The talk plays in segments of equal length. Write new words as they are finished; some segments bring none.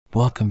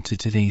Welcome to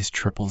today's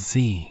Triple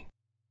Z.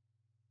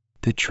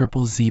 The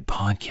Triple Z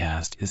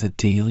podcast is a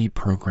daily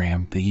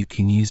program that you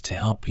can use to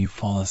help you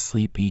fall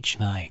asleep each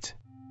night.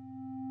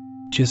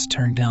 Just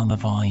turn down the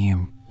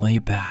volume, lay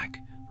back,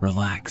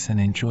 relax, and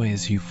enjoy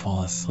as you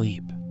fall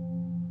asleep.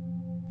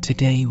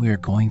 Today we are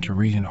going to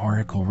read an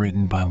article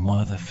written by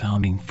one of the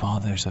founding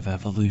fathers of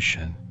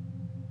evolution.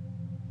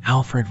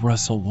 Alfred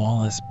Russel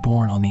Wallace,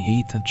 born on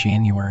the 8th of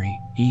January,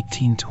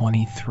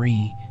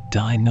 1823,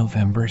 died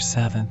November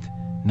 7th,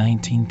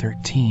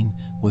 1913,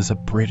 was a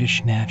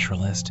British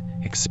naturalist,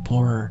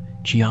 explorer,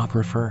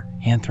 geographer,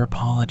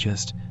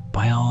 anthropologist,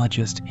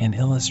 biologist, and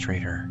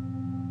illustrator.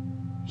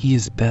 He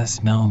is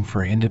best known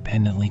for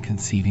independently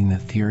conceiving the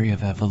theory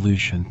of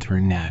evolution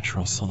through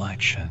natural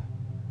selection.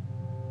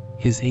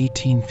 His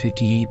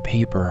 1858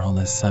 paper on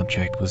this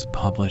subject was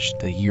published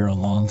that year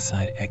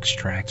alongside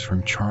extracts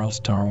from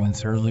Charles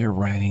Darwin's earlier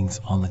writings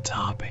on the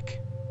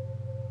topic.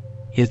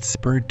 It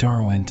spurred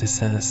Darwin to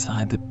set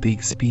aside the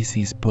big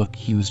species book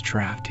he was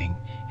drafting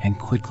and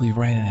quickly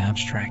write an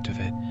abstract of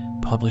it,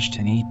 published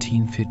in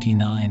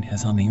 1859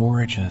 as On the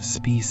Origin of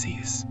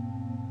Species.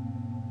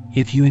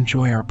 If you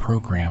enjoy our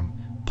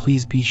program,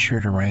 please be sure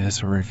to write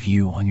us a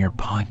review on your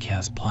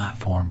podcast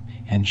platform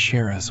and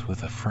share us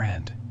with a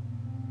friend.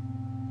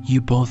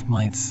 You both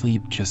might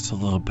sleep just a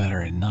little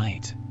better at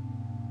night.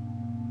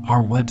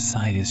 Our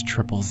website is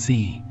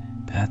ZZZ,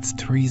 that's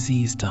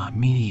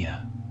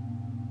 3z's.media.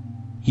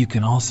 You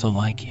can also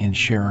like and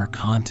share our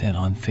content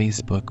on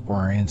Facebook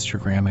or our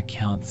Instagram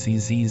account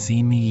ZZZ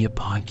Media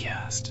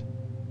Podcast.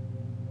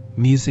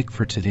 Music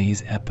for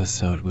today's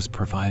episode was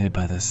provided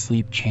by the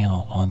Sleep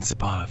Channel on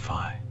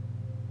Spotify.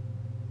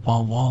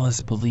 While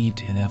Wallace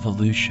believed in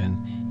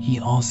evolution,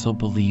 he also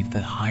believed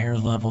that higher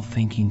level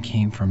thinking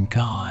came from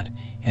God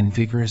and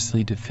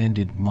vigorously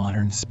defended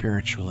modern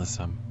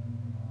spiritualism.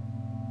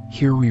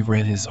 Here we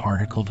read his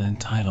article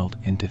entitled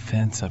In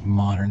Defence of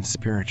Modern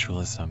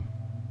Spiritualism.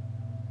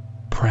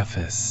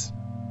 Preface.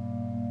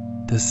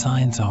 The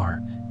signs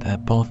are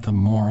that both the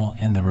moral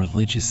and the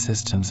religious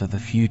systems of the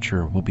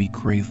future will be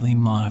greatly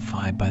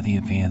modified by the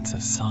advance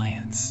of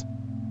science.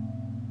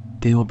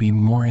 They will be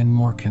more and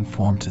more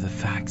conformed to the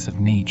facts of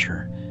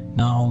nature,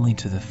 not only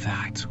to the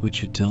facts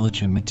which a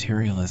diligent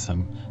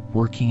materialism,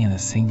 working in a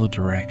single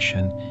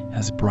direction,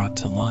 has brought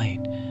to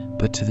light,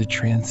 but to the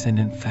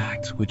transcendent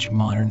facts which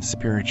modern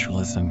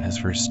spiritualism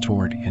has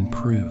restored and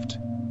proved.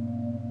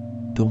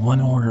 The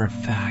one order of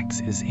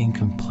facts is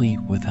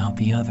incomplete without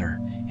the other,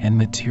 and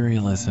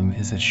materialism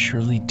is as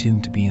surely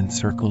doomed to be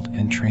encircled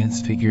and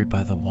transfigured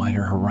by the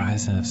wider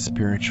horizon of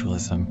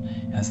spiritualism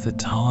as the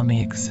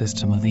Ptolemaic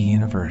system of the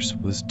universe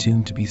was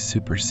doomed to be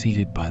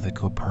superseded by the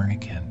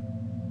Copernican.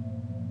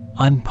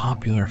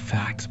 Unpopular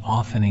facts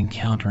often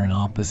encounter an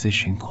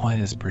opposition quite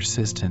as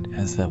persistent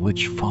as that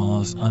which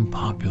follows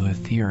unpopular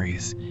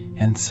theories,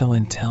 and so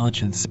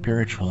intelligent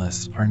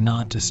spiritualists are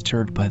not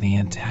disturbed by the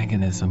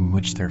antagonism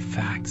which their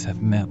facts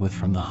have met with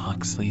from the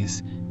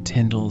Huxleys,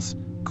 Tyndalls,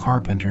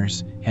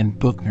 Carpenters, and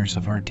Buchners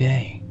of our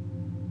day.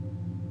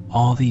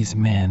 All these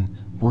men,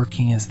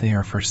 working as they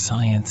are for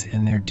science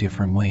in their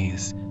different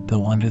ways,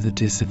 though under the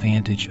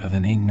disadvantage of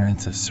an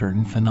ignorance of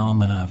certain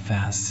phenomena of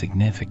vast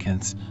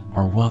significance,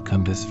 are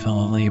welcomed as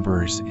fellow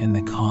laborers in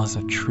the cause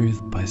of truth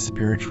by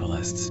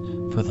spiritualists,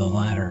 for the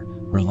latter,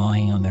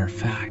 relying on their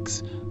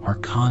facts, are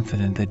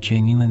confident that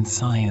genuine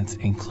science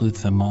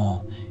includes them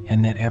all,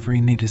 and that every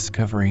new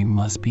discovery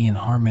must be in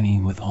harmony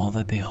with all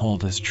that they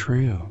hold as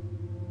true.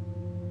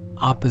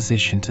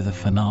 Opposition to the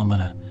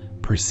phenomena,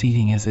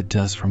 proceeding as it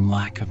does from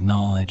lack of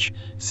knowledge,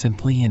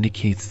 simply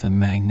indicates the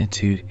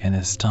magnitude and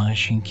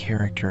astonishing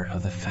character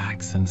of the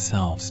facts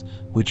themselves,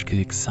 which could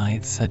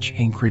excite such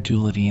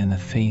incredulity in the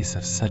face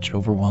of such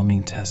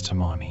overwhelming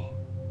testimony.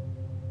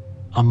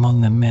 Among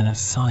the men of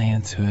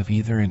science who have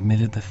either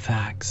admitted the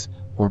facts,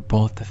 or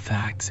both the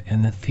facts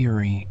and the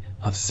theory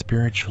of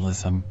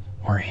spiritualism,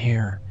 are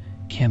Hare,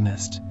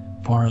 chemist,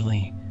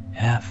 Varley,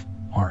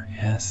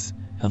 F.R.S.,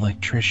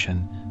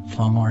 electrician,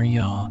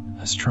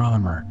 Flammarion,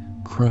 astronomer,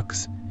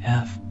 Crookes,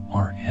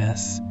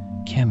 F.R.S.,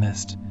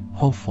 chemist,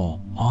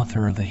 Hopeful,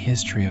 author of the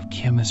History of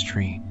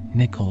Chemistry,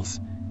 Nichols,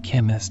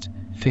 chemist,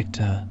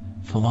 Fichte,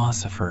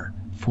 philosopher,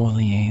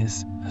 Fourier,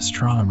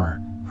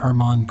 astronomer,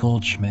 Hermann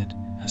Goldschmidt,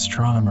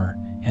 astronomer,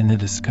 and the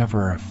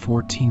discoverer of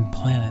 14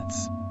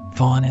 planets,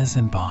 von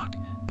Esenbach,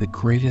 the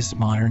greatest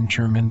modern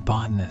German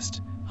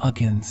botanist,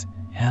 Huggins,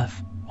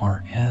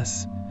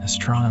 F.R.S.,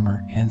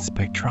 astronomer and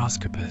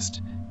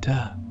spectroscopist,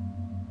 de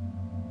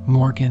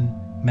Morgan,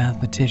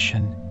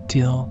 mathematician,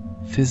 Dill,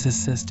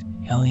 physicist,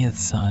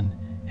 Elliotson,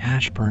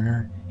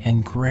 Ashburner,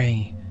 and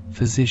Gray,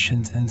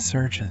 physicians and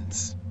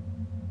surgeons.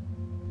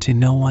 To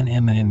no one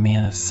eminent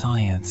man of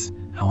science,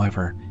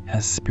 however,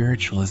 has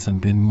spiritualism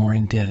been more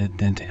indebted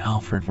than to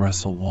Alfred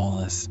Russel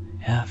Wallace,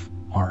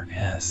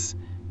 F.R.S.,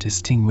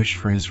 distinguished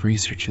for his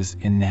researches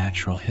in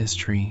natural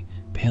history,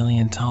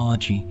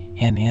 paleontology,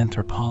 and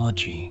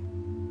anthropology.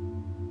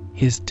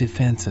 His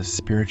Defence of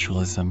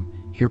Spiritualism,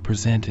 here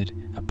presented,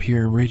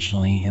 appeared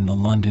originally in the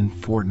London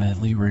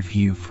Fortnightly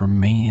Review from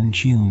May and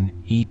June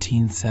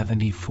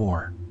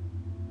 1874.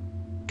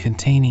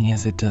 containing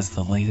as it does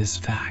the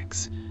latest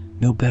facts.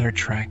 No better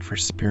tract for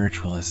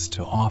spiritualists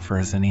to offer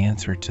as an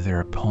answer to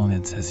their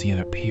opponents has yet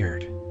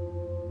appeared.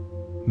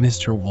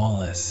 Mr.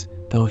 Wallace,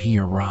 though he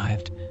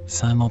arrived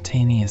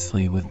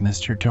simultaneously with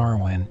Mr.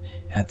 Darwin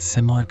at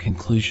similar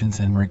conclusions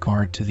in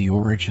regard to the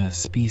origin of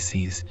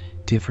species,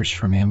 differs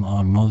from him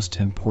on a most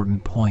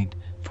important point,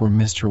 for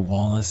Mr.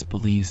 Wallace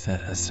believes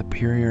that a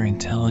superior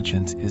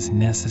intelligence is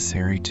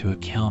necessary to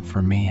account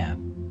for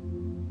man.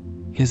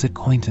 His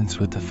acquaintance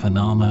with the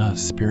phenomena of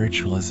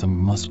spiritualism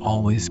must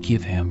always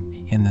give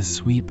him, in the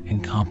sweep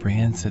and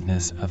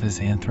comprehensiveness of his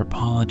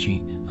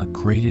anthropology, a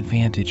great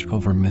advantage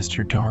over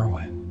Mr.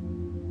 Darwin.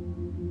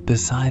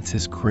 Besides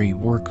his great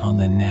work on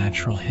the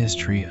natural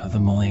history of the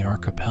Malay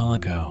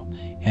archipelago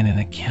and an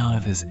account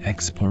of his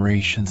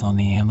explorations on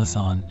the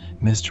Amazon,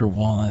 Mr.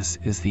 Wallace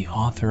is the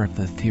author of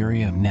the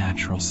theory of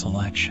natural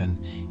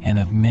selection and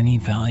of many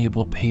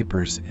valuable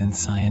papers in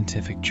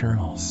scientific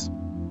journals.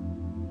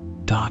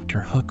 Dr.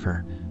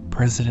 Hooker,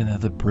 president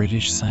of the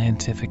British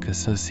Scientific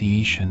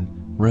Association,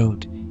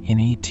 wrote in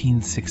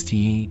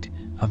 1868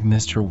 of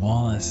Mr.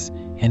 Wallace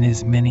and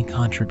his many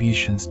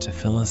contributions to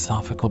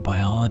philosophical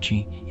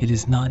biology, "It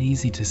is not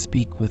easy to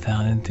speak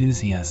without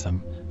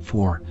enthusiasm,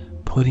 for,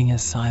 putting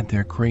aside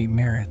their great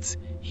merits,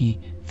 he,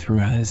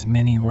 throughout his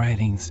many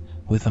writings,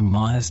 with a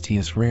modesty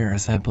as rare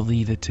as I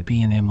believe it to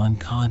be in him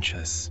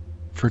unconscious,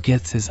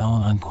 forgets his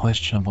own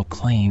unquestionable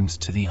claims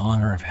to the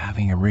honor of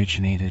having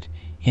originated,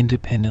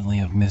 independently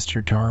of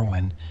Mr.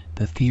 Darwin,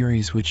 the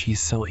theories which he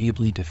so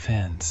ably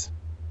defends."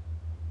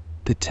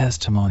 The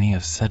testimony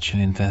of such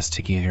an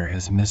investigator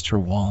as Mr.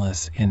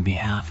 Wallace in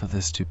behalf of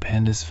the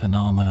stupendous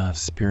phenomena of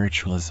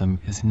spiritualism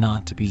is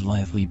not to be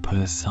lightly put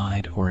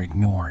aside or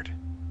ignored.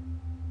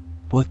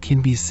 What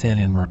can be said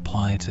in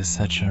reply to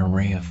such an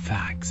array of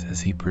facts as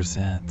he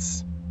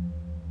presents?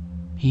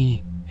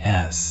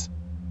 E.S.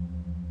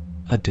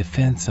 A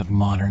Defence of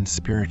Modern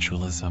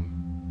Spiritualism.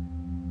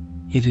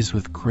 It is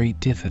with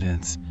great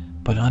diffidence,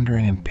 but under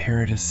an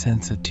imperative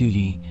sense of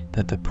duty,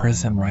 that the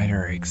present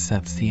writer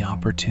accepts the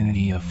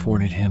opportunity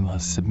afforded him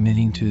of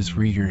submitting to his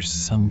readers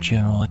some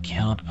general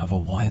account of a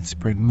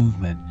widespread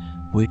movement,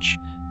 which,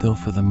 though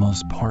for the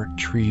most part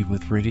treated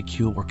with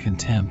ridicule or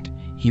contempt,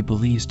 he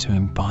believes to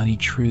embody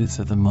truths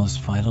of the most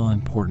vital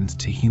importance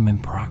to human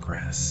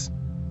progress.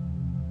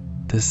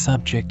 The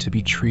subject to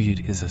be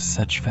treated is of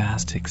such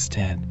vast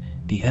extent,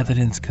 the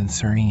evidence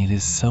concerning it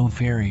is so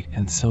varied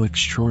and so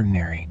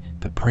extraordinary,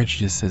 the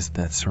prejudices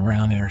that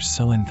surround it are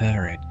so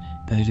inveterate,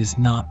 that it is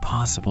not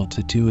possible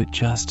to do it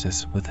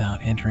justice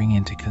without entering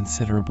into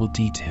considerable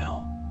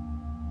detail.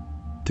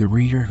 The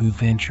reader who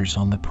ventures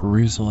on the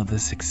perusal of the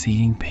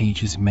succeeding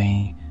pages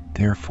may,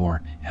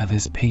 therefore, have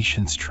his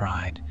patience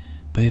tried,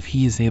 but if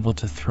he is able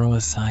to throw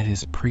aside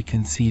his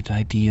preconceived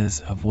ideas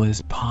of what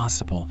is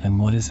possible and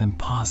what is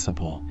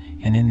impossible,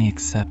 and in the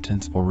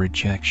acceptance or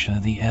rejection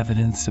of the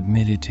evidence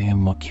submitted to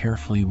him will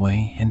carefully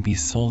weigh and be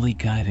solely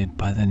guided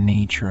by the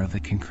nature of the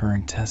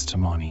concurrent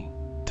testimony,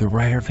 the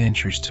writer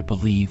ventures to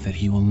believe that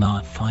he will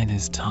not find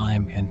his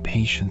time and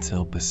patience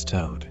ill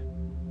bestowed.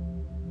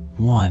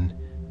 1.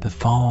 The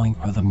following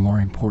are the more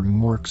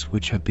important works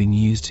which have been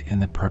used in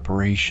the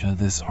preparation of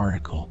this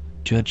article: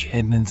 Judge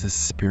Edmonds's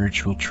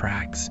Spiritual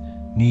Tracts,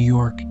 New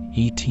York,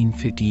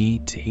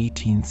 1858 to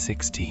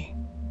 1860.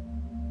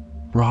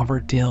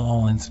 Robert Dale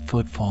Owen's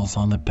Footfalls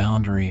on the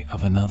Boundary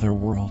of Another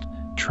World,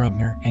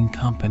 Trubner and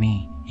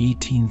Company,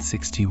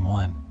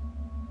 1861.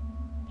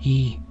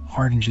 E.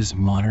 Hardinge's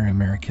Modern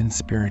American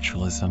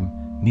Spiritualism,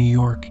 New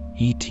York,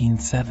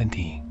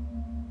 1870.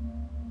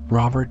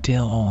 Robert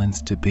Dale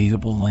Owen's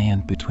Debatable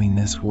Land Between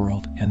This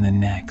World and the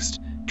Next,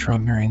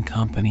 Trubner and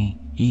Company,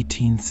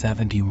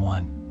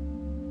 1871.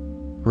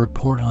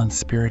 Report on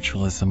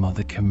Spiritualism of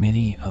the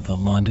Committee of the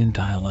London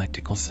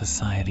Dialectical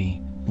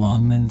Society,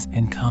 Longmans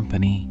and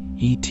Company,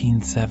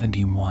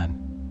 1871.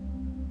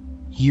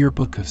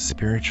 Yearbook of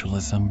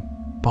Spiritualism,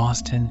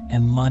 Boston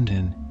and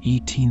London,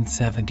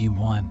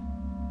 1871.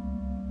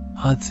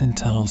 Hudson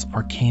Tuttle's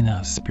Arcana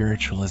of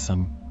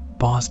Spiritualism,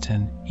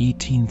 Boston,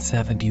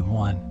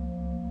 1871.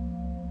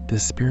 The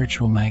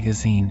Spiritual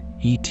Magazine,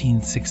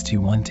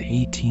 1861 to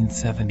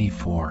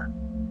 1874.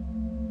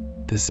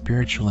 The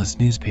Spiritualist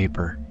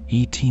Newspaper,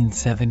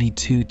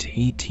 1872 to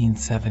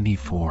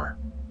 1874.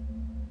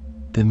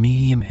 The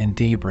Medium and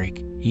Daybreak,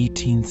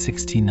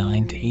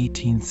 1869 to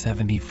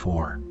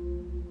 1874.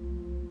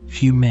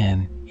 Few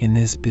men, in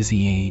this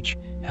busy age,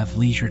 have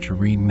leisure to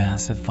read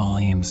massive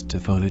volumes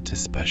devoted to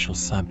special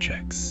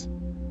subjects.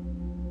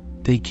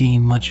 They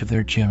gain much of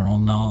their general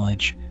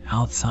knowledge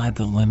outside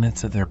the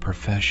limits of their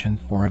profession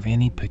or of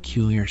any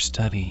peculiar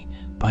study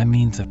by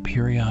means of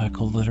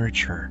periodical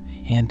literature,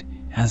 and,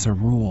 as a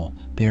rule,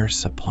 they are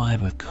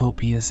supplied with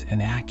copious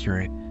and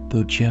accurate,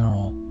 though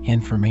general,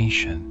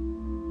 information.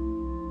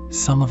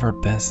 Some of our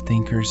best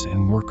thinkers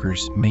and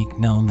workers make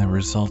known the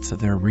results of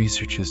their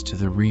researches to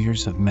the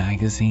readers of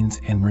magazines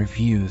and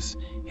reviews,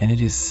 and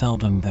it is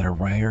seldom that a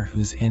writer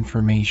whose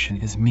information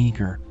is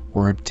meager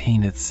or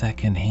obtained at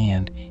second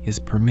hand is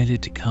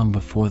permitted to come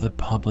before the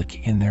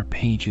public in their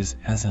pages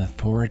as an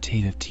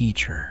authoritative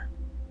teacher.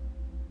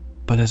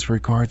 But as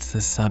regards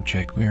the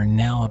subject we are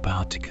now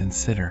about to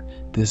consider,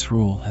 this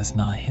rule has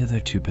not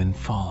hitherto been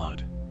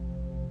followed.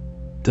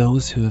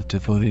 Those who have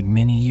devoted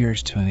many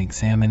years to an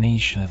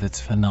examination of its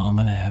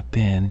phenomena have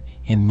been,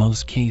 in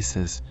most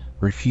cases,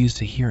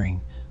 refused a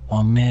hearing,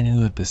 while men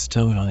who have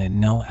bestowed on it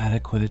no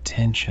adequate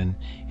attention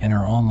and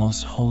are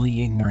almost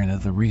wholly ignorant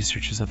of the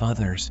researches of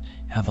others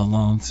have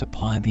alone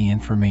supplied the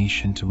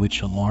information to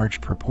which a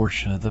large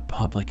proportion of the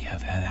public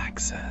have had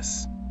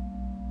access.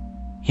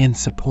 In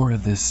support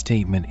of this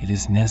statement, it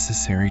is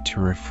necessary to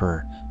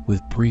refer,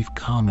 with brief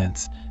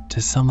comments,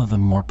 to some of the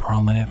more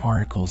prominent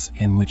articles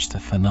in which the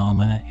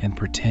phenomena and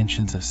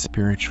pretensions of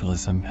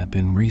spiritualism have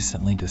been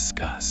recently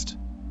discussed.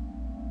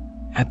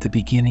 At the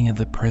beginning of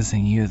the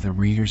present year, the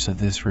readers of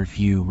this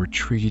review were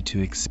treated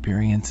to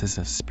experiences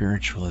of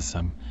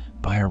spiritualism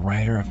by a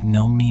writer of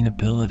no mean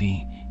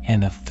ability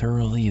and of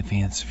thoroughly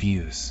advanced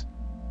views.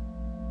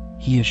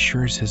 He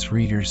assures his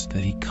readers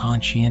that he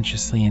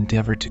conscientiously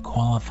endeavored to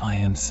qualify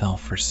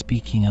himself for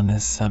speaking on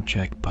this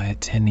subject by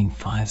attending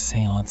 5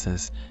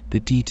 seances, the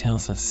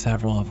details of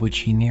several of which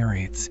he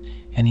narrates,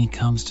 and he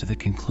comes to the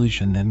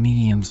conclusion that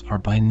mediums are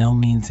by no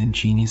means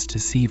ingenious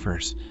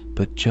deceivers,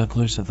 but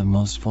jugglers of the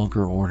most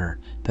vulgar order,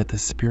 that the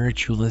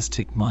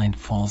spiritualistic mind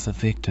falls a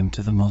victim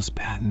to the most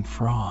patent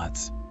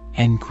frauds,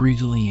 and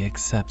greedily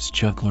accepts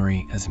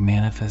jugglery as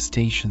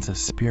manifestations of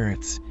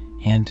spirits,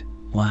 and,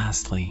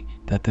 lastly,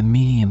 that the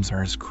mediums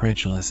are as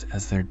credulous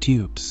as their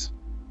dupes,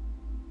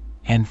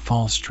 and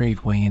fall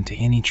straightway into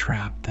any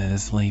trap that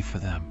is laid for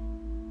them.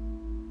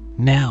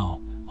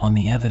 Now, on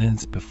the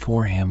evidence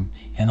before him,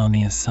 and on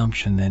the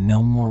assumption that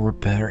no more or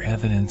better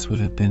evidence would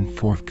have been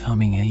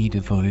forthcoming had he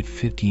devoted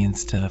 50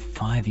 instead of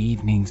 5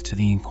 evenings to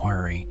the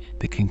inquiry,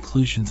 the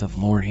conclusions of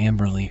Lord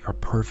Amberley are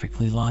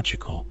perfectly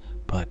logical,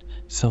 but,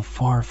 so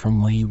far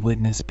from what he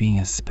witnessed being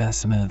a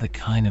specimen of the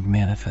kind of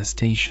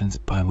manifestations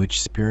by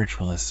which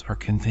spiritualists are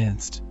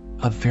convinced,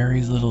 a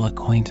very little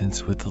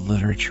acquaintance with the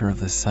literature of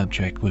the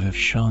subject would have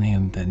shown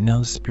him that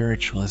no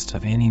spiritualist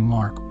of any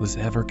mark was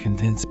ever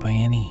convinced by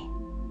any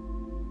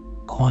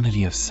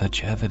quantity of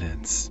such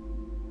evidence.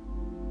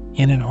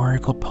 In an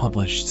article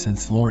published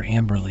since Lord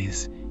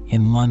Amberley's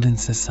in London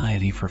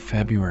Society for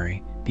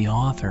February, the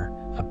author,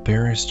 a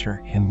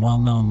barrister and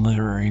well-known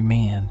literary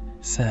man,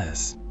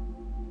 says,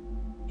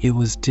 "It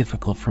was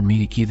difficult for me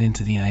to get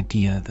into the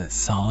idea that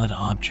solid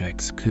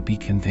objects could be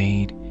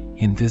conveyed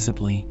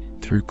invisibly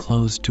through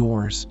closed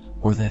doors,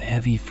 or that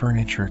heavy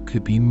furniture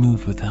could be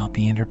moved without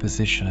the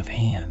interposition of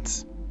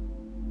hands.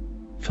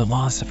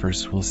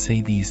 Philosophers will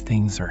say these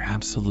things are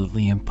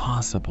absolutely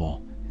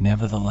impossible.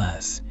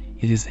 Nevertheless,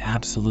 it is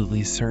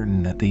absolutely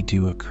certain that they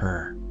do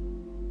occur.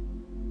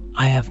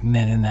 I have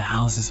met in the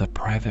houses of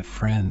private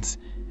friends,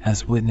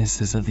 as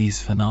witnesses of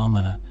these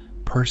phenomena,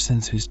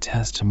 persons whose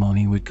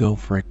testimony would go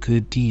for a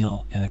good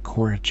deal in a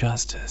court of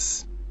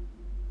justice.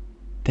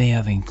 They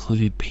have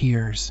included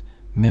peers,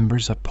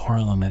 members of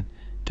Parliament,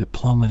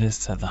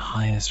 diplomatists of the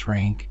highest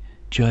rank,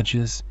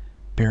 judges,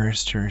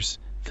 barristers,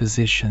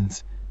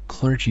 physicians,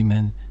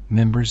 clergymen,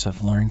 members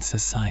of learned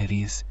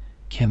societies,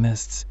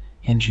 chemists,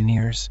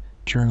 engineers,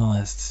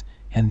 journalists,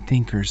 and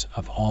thinkers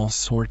of all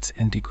sorts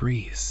and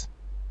degrees.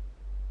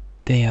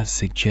 They have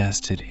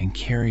suggested and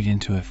carried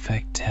into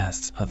effect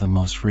tests of the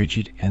most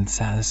rigid and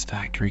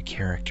satisfactory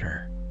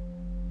character.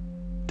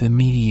 The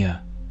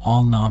media,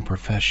 all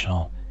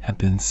non-professional, have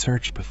been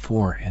searched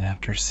before and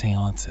after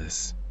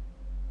seances.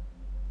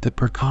 The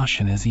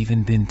precaution has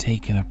even been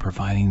taken of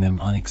providing them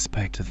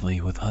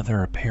unexpectedly with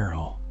other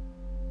apparel.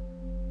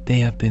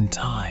 They have been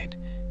tied,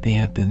 they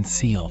have been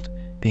sealed,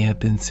 they have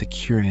been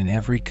secured in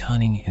every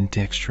cunning and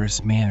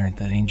dexterous manner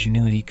that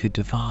ingenuity could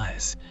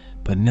devise,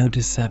 but no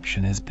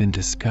deception has been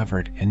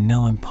discovered and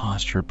no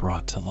imposture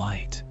brought to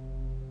light.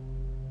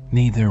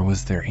 Neither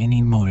was there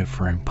any motive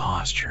for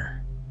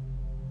imposture.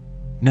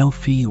 No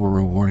fee or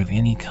reward of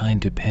any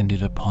kind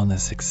depended upon the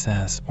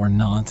success or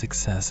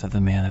non-success of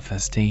the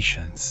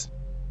manifestations.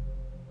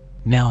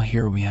 Now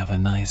here we have a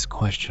nice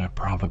question of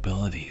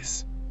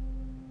probabilities.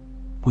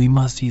 We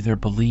must either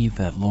believe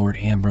that Lord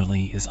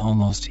Amberley is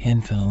almost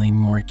infinitely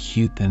more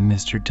acute than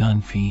Mr.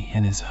 Dunphy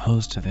and his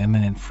host of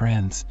eminent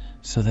friends,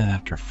 so that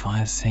after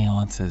 5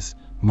 seances,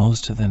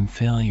 most of them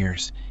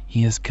failures,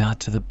 he has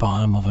got to the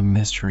bottom of a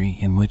mystery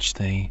in which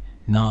they,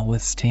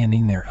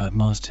 notwithstanding their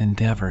utmost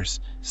endeavors,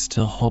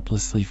 still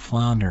hopelessly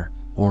flounder,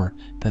 or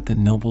that the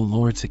noble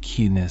lord's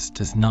acuteness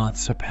does not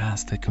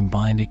surpass the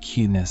combined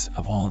acuteness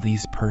of all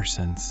these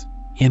persons,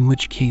 in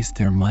which case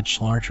their much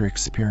larger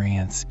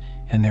experience,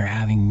 and their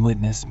having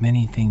witnessed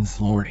many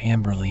things Lord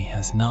Amberley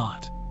has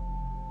not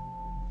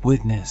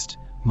witnessed,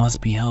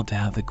 must be held to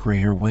have the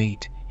greater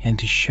weight, and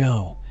to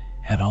show,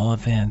 at all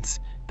events,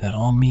 that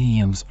all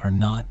mediums are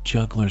not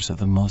jugglers of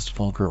the most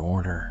vulgar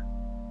order.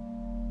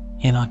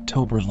 In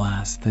October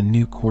last, the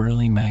New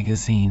Quarterly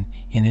Magazine,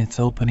 in its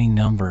opening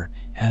number,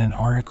 had an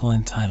article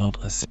entitled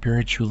 "A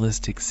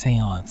Spiritualistic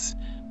Seance,"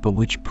 but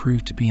which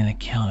proved to be an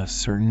account of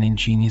certain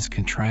ingenious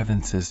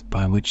contrivances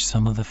by which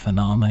some of the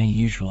phenomena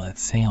usual at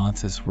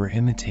seances were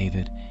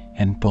imitated,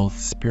 and both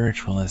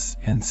spiritualists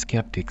and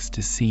skeptics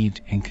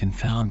deceived and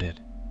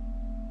confounded.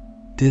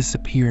 This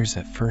appears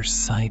at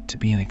first sight to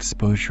be an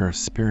exposure of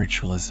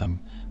spiritualism,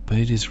 but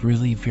it is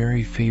really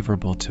very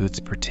favorable to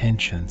its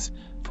pretensions,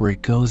 for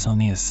it goes on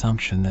the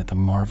assumption that the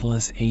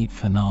marvelous 8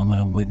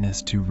 phenomena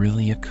witnessed do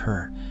really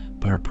occur,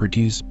 but are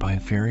produced by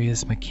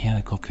various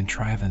mechanical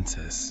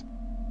contrivances.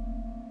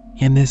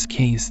 In this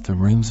case, the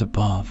rooms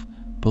above,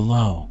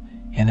 below,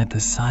 and at the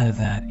side of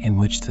that in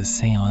which the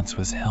seance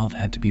was held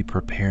had to be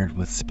prepared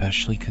with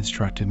specially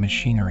constructed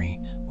machinery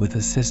with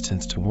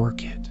assistants to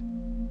work it.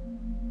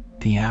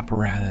 The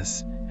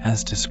apparatus,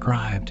 as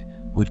described,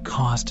 would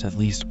cost at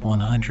least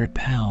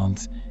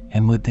 £100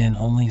 and would then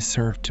only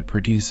serve to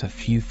produce a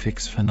few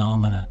fixed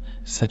phenomena,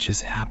 such as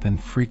happen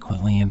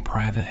frequently in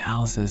private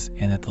houses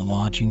and at the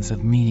lodgings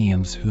of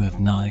mediums who have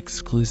not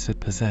exclusive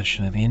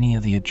possession of any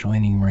of the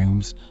adjoining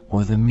rooms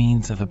or the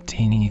means of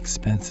obtaining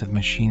expensive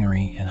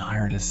machinery and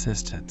hired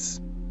assistants.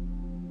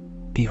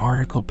 The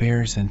article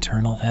bears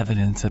internal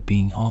evidence of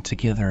being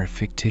altogether a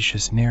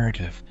fictitious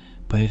narrative,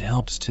 but it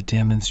helps to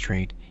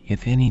demonstrate,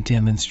 if any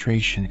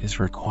demonstration is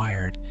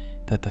required,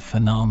 that the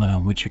phenomena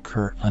which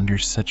occur under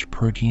such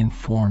protean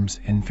forms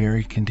in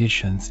varied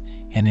conditions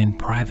and in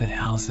private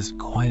houses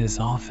quite as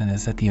often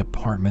as at the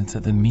apartments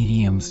of the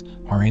mediums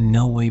are in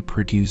no way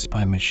produced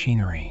by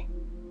machinery.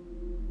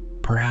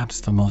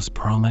 Perhaps the most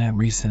prominent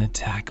recent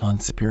attack on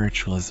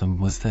spiritualism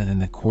was that in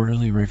the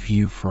Quarterly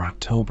Review for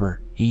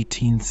October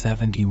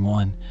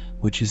 1871,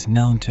 which is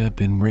known to have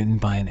been written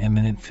by an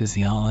eminent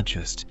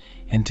physiologist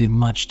and did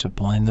much to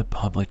blind the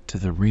public to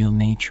the real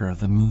nature of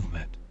the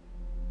movement.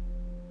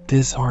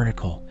 This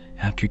article,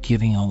 after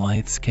giving a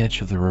light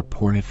sketch of the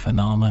reported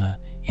phenomena,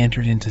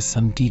 entered into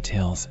some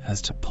details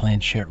as to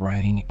planchette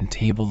writing and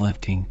table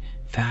lifting,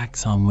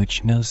 facts on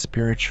which no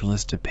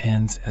spiritualist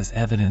depends as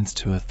evidence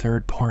to a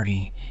third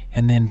party,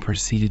 and then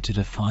proceeded to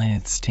define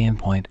its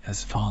standpoint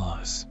as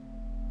follows.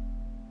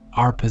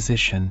 Our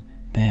position,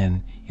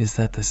 then, is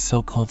that the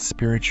so-called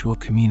spiritual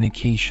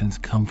communications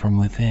come from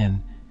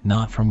within,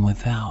 not from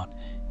without.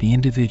 The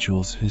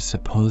individuals who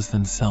suppose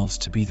themselves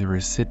to be the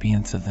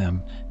recipients of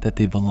them, that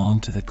they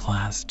belong to the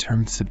class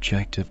termed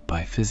subjective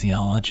by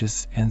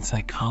physiologists and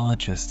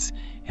psychologists,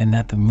 and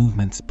that the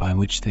movements by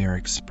which they are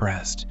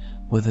expressed,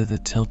 whether the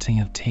tilting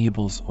of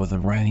tables or the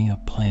writing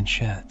of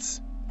planchettes,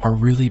 are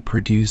really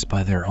produced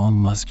by their own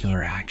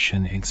muscular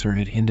action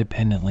exerted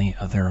independently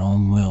of their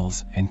own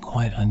wills and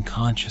quite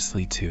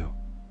unconsciously to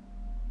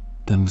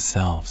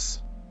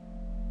themselves.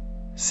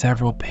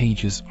 Several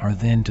pages are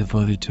then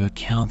devoted to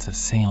accounts of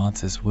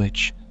seances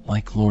which,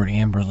 like Lord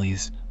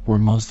Amberley's, were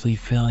mostly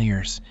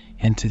failures,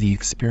 and to the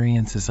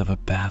experiences of a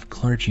Bath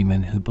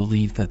clergyman who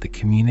believed that the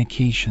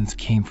communications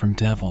came from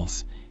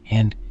devils,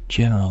 and,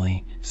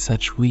 generally,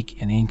 such weak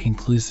and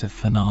inconclusive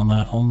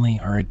phenomena only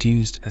are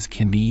adduced as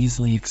can be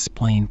easily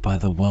explained by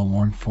the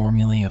well-worn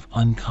formulae of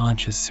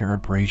unconscious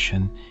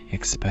cerebration,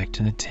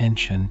 expectant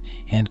attention,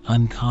 and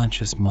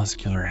unconscious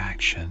muscular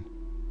action.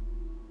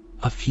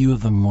 A few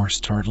of the more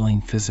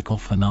startling physical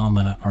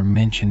phenomena are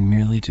mentioned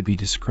merely to be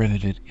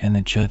discredited and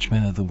the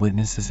judgment of the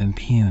witnesses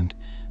impugned,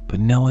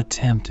 but no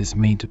attempt is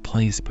made to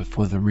place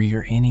before the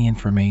reader any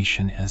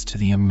information as to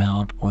the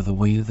amount or the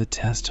weight of the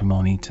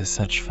testimony to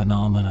such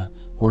phenomena,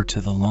 or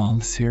to the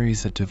long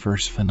series of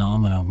diverse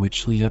phenomena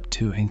which lead up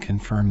to and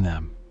confirm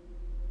them.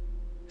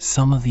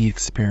 Some of the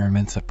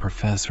experiments of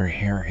Professor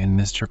Hare and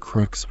Mr.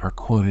 Crookes are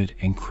quoted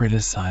and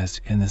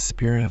criticized in the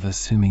spirit of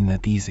assuming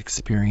that these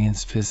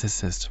experienced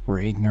physicists were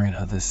ignorant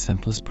of the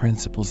simplest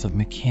principles of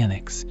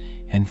mechanics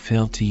and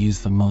failed to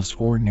use the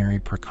most ordinary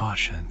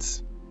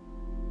precautions.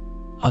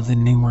 Of the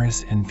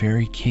numerous and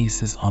varied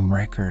cases on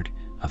record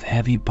of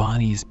heavy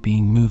bodies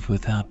being moved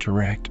without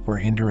direct or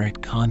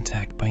indirect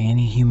contact by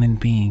any human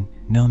being,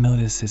 no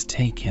notice is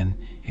taken,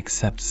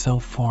 except so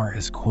far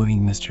as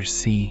quoting Mr.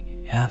 C.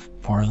 F.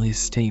 Farley's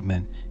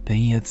statement that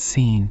he had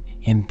seen,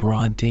 in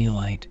broad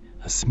daylight,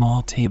 a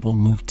small table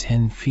move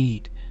 10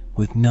 feet,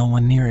 with no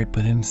one near it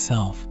but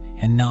himself,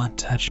 and not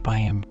touched by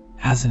him,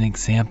 as an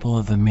example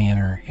of the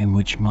manner in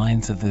which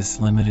minds of this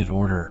limited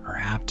order are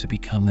apt to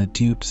become the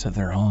dupes of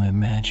their own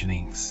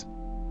imaginings.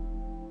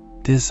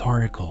 This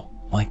article,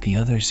 like the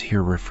others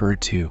here referred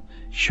to,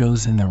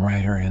 shows in the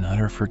writer an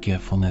utter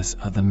forgetfulness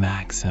of the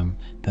maxim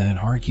that an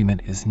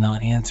argument is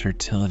not answered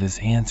till it is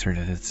answered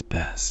at its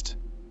best.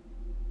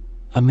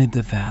 Amid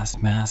the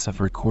vast mass of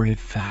recorded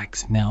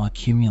facts now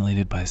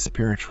accumulated by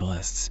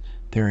spiritualists,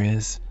 there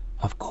is,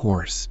 of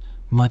course,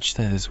 much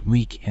that is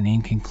weak and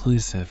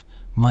inconclusive,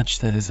 much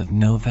that is of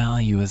no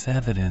value as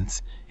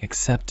evidence,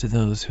 except to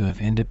those who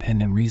have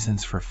independent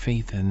reasons for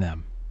faith in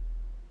them.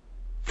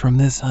 From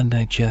this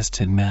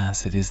undigested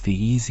mass it is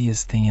the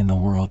easiest thing in the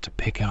world to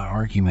pick out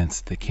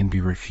arguments that can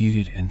be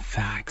refuted and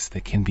facts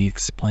that can be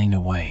explained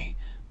away,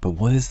 but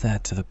what is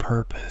that to the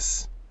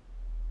purpose?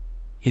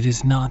 It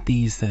is not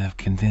these that have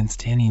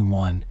convinced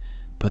anyone,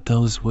 but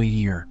those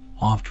weightier,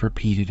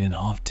 oft-repeated and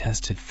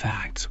oft-tested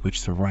facts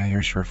which the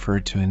writers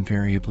referred to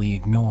invariably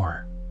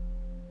ignore.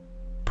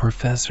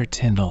 Professor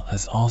Tyndall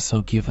has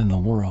also given the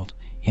world,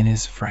 in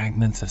his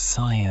Fragments of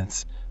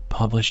Science,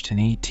 published in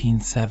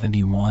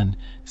 1871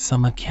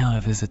 some account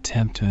of his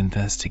attempt to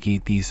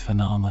investigate these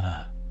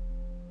phenomena.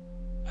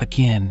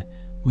 Again,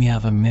 we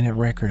have a minute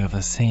record of a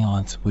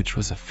séance which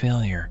was a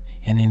failure,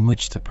 and in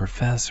which the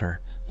professor,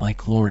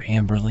 like Lord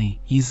Amberley,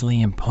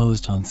 easily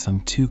imposed on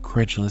some too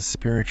credulous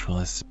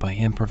spiritualists by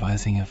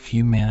improvising a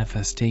few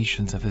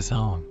manifestations of his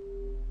own.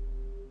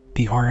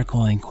 The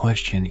article in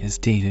question is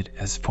dated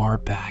as far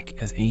back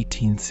as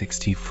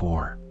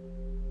 1864.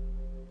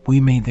 We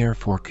may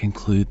therefore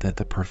conclude that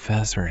the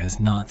professor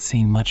has not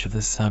seen much of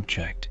the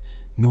subject,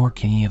 nor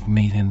can he have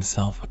made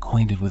himself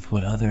acquainted with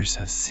what others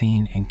have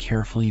seen and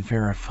carefully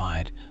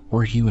verified,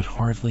 or he would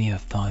hardly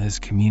have thought his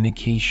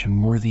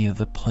communication worthy of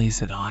the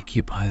place it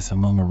occupies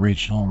among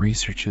original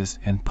researches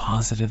and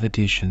positive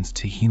additions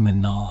to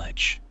human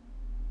knowledge.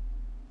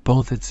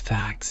 Both its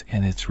facts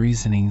and its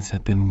reasonings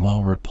have been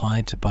well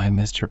replied to by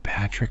Mr.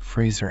 Patrick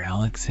Fraser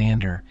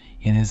Alexander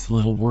in his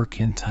little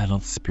work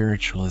entitled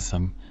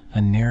Spiritualism,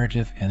 a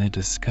Narrative and a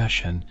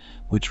Discussion,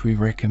 which we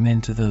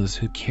recommend to those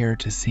who care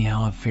to see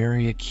how a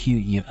very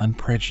acute yet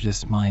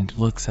unprejudiced mind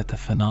looks at the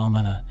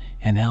phenomena,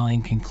 and how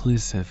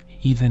inconclusive,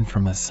 even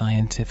from a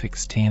scientific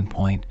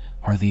standpoint,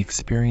 are the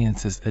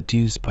experiences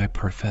adduced by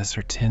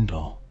Professor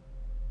Tyndall.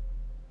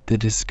 The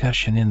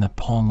discussion in the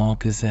Pall Mall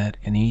Gazette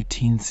in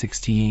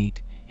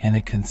 1868 and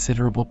a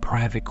considerable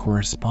private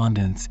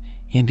correspondence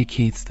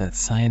indicates that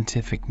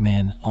scientific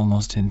men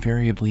almost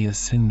invariably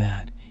assume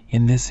that,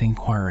 in this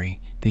inquiry,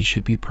 they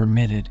should be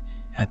permitted,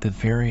 at the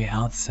very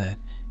outset,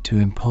 to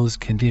impose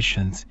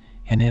conditions,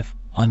 and if,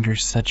 under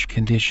such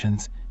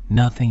conditions,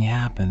 nothing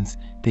happens,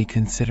 they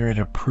consider it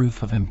a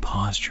proof of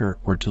imposture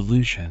or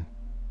delusion.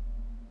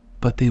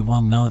 But they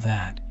well know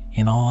that,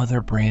 in all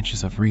other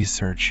branches of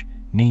research,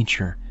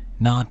 nature,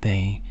 not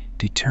they,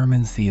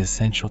 determines the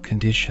essential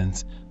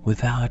conditions,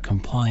 without a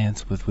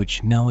compliance with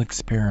which no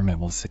experiment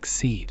will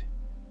succeed.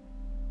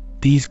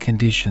 These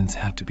conditions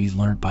have to be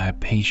learned by a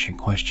patient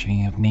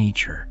questioning of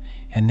nature,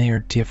 and they are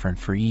different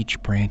for each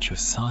branch of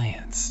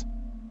science.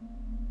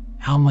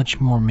 How much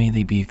more may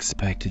they be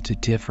expected to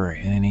differ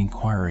in an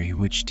inquiry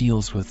which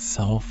deals with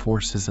subtle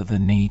forces of the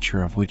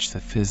nature of which the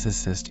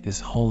physicist is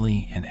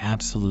wholly and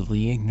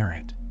absolutely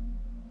ignorant?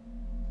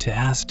 To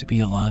ask to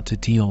be allowed to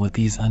deal with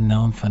these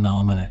unknown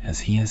phenomena as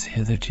he has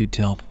hitherto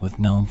dealt with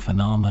known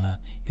phenomena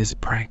is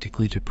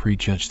practically to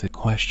prejudge the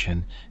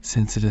question,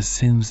 since it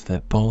assumes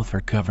that both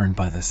are governed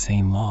by the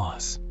same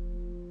laws.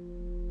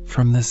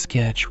 From the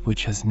sketch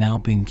which has now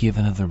been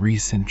given of the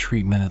recent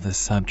treatment of the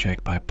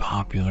subject by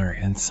popular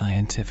and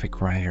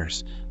scientific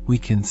writers, we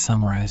can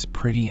summarize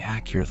pretty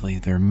accurately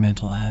their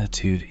mental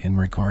attitude in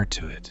regard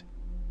to it.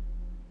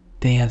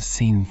 They have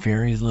seen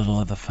very little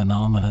of the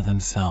phenomena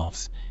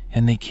themselves,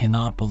 and they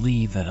cannot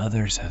believe that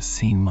others have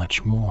seen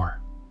much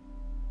more.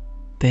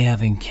 They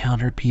have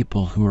encountered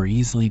people who are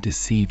easily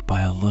deceived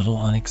by a little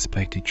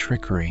unexpected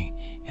trickery,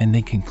 and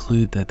they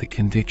conclude that the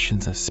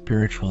convictions of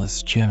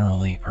spiritualists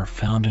generally are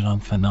founded on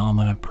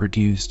phenomena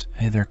produced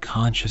either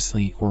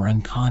consciously or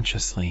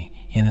unconsciously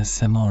in a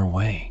similar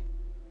way.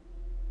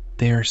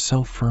 They are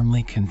so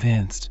firmly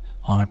convinced,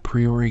 on a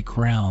priori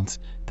grounds,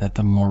 that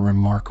the more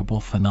remarkable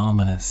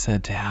phenomena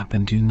said to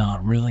happen do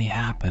not really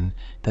happen,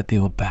 that they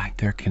will back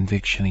their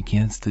conviction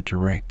against the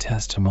direct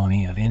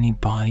testimony of any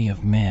body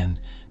of men,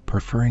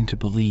 preferring to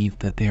believe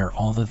that they are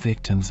all the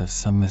victims of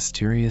some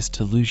mysterious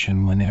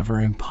delusion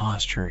whenever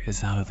imposture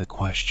is out of the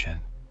question.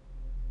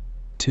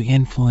 To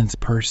influence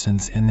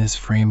persons in this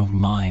frame of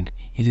mind,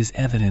 it is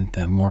evident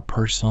that more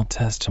personal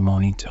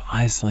testimony to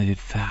isolated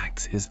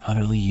facts is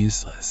utterly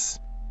useless.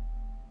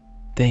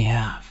 They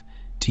have,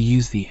 to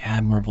use the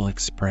admirable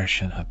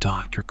expression of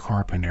Dr.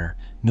 Carpenter,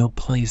 no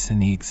place in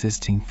the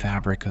existing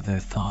fabric of their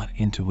thought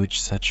into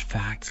which such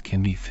facts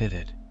can be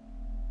fitted.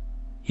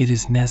 It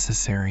is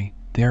necessary,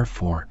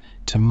 therefore,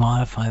 to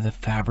modify the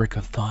fabric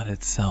of thought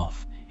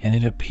itself, and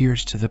it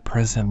appears to the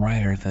present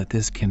writer that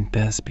this can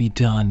best be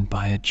done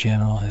by a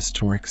general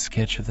historic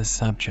sketch of the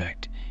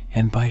subject,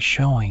 and by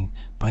showing,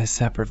 by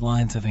separate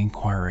lines of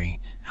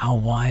inquiry, how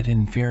wide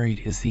and varied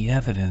is the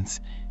evidence,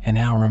 and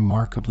how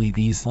remarkably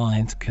these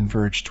lines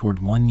converge toward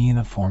one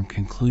uniform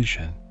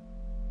conclusion.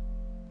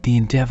 The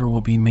endeavor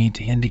will be made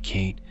to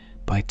indicate,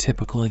 by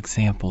typical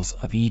examples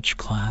of each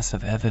class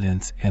of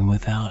evidence and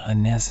without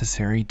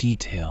unnecessary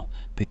detail,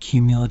 the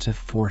cumulative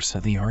force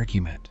of the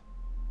argument.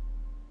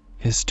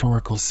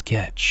 Historical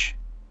sketch.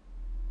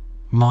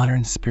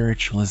 Modern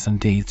spiritualism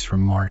dates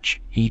from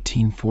March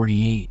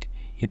 1848,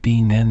 it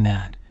being then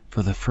that,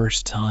 for the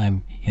first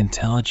time,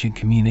 intelligent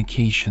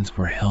communications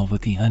were held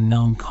with the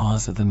unknown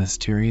cause of the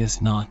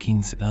mysterious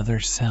knockings and other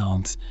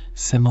sounds,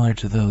 similar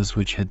to those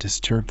which had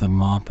disturbed the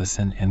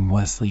Maupassant and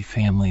Wesley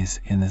families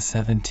in the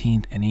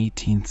 17th and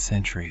 18th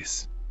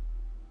centuries.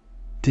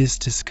 This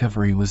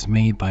discovery was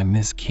made by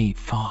Miss Kate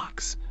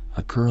Fox,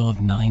 a girl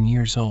of 9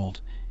 years old,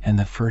 and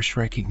the first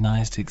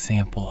recognized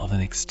example of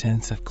an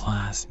extensive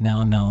class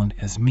now known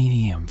as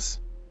mediums.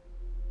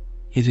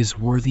 It is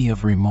worthy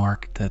of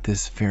remark that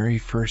this very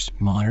first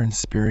modern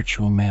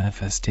spiritual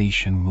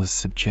manifestation was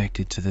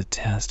subjected to the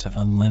test of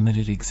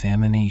unlimited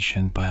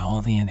examination by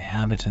all the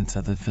inhabitants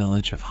of the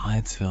village of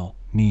Hydesville,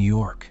 New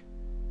York.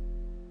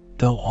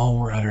 Though all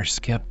were utter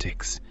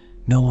skeptics,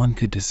 no one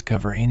could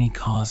discover any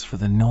cause for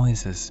the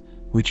noises,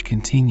 which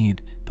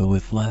continued, though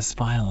with less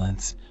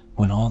violence,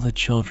 when all the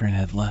children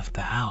had left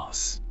the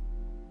house.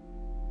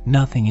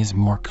 Nothing is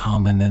more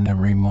common than the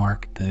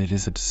remark that it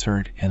is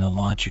absurd and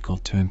illogical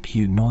to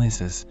impute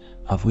noises,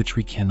 of which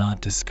we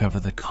cannot discover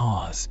the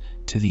cause,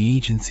 to the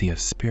agency of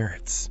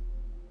spirits.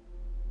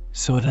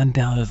 So it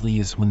undoubtedly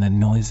is when the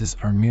noises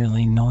are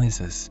merely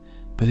noises,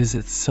 but is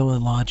it so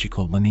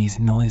illogical when these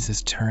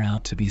noises turn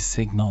out to be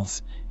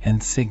signals,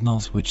 and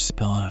signals which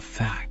spell out a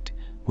fact,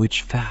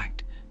 which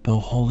fact, though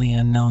wholly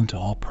unknown to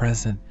all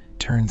present,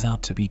 turns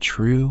out to be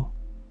true?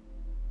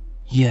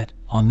 Yet,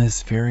 on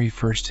this very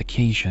first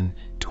occasion,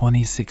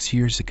 26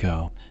 years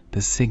ago,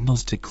 the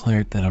signals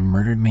declared that a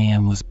murdered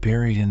man was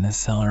buried in the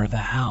cellar of the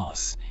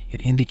house.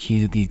 It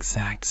indicated the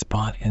exact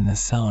spot in the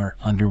cellar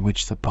under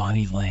which the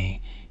body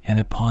lay, and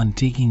upon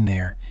digging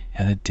there,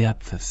 at a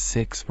depth of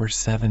 6 or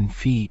 7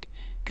 feet,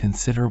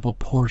 considerable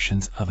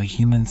portions of a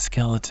human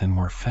skeleton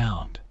were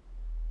found.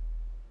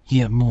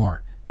 Yet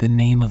more, the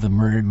name of the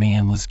murdered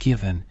man was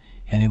given,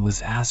 and it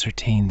was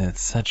ascertained that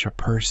such a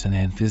person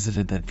had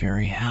visited that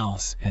very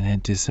house and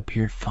had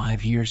disappeared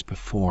 5 years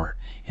before,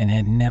 and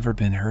had never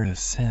been heard of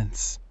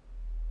since.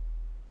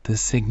 The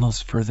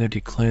signals further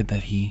declared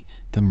that he,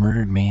 the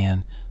murdered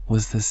man,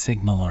 was the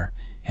signaller,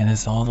 and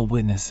as all the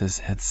witnesses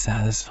had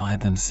satisfied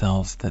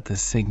themselves that the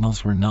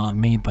signals were not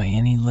made by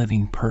any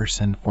living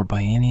person or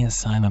by any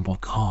assignable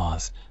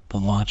cause, the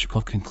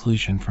logical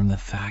conclusion from the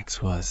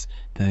facts was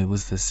that it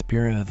was the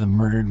spirit of the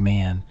murdered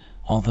man,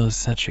 although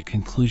such a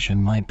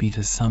conclusion might be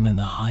to some in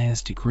the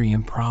highest degree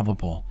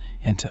improbable,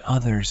 and to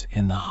others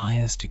in the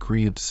highest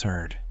degree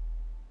absurd.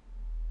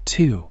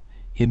 2.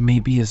 It may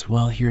be as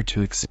well here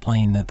to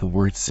explain that the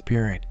word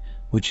spirit,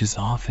 which is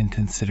often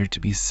considered to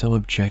be so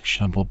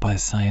objectionable by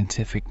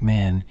scientific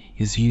men,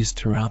 is used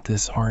throughout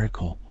this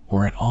article,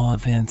 or at all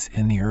events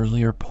in the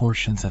earlier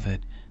portions of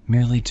it,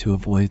 merely to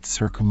avoid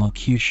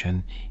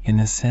circumlocution, in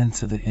the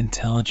sense of the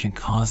intelligent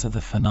cause of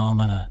the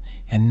phenomena,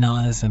 and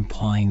not as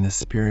implying the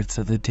spirits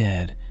of the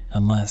dead,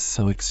 unless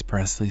so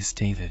expressly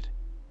stated.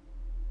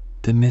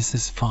 The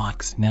Mrs.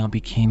 Fox now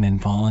became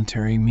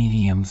involuntary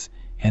mediums,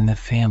 and the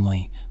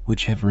family,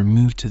 which had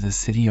removed to the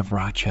city of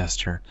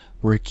Rochester,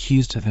 were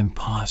accused of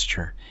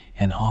imposture,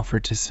 and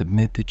offered to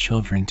submit the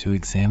children to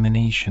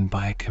examination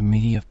by a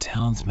committee of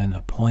townsmen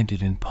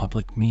appointed in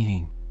public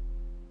meeting.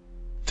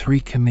 3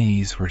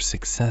 committees were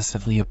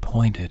successively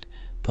appointed,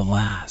 the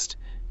last,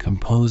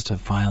 composed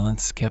of violent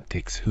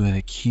skeptics who had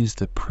accused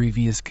the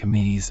previous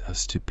committees of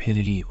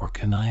stupidity or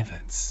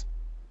connivance.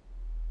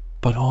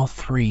 But all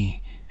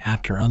 3,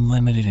 after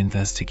unlimited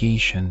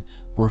investigation,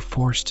 were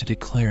forced to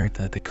declare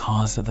that the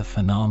cause of the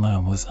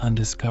phenomenon was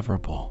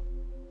undiscoverable.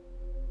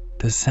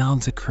 The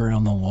sounds occurred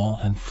on the wall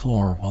and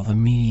floor while the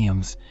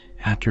mediums,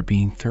 after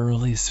being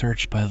thoroughly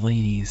searched by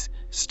ladies,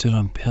 stood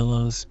on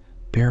pillows,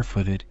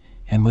 barefooted,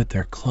 and with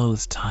their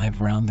clothes tied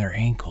round their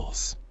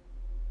ankles.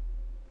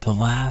 The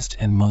last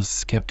and most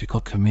skeptical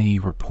committee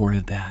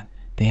reported that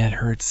they had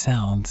heard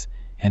sounds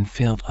and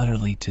failed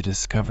utterly to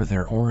discover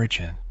their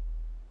origin.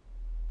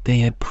 They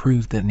had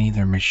proved that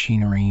neither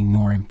machinery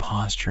nor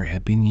imposture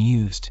had been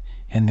used,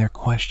 and their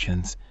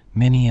questions,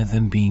 many of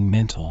them being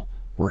mental,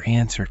 were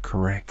answered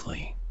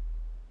correctly.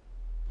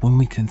 When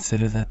we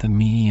consider that the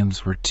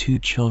mediums were 2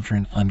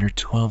 children under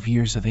 12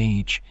 years of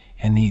age,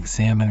 and the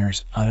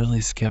examiners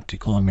utterly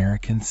skeptical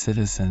American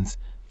citizens,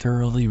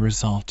 thoroughly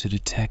resolved to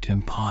detect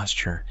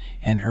imposture,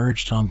 and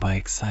urged on by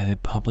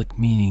excited public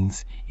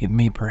meetings, it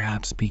may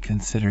perhaps be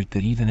considered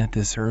that even at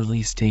this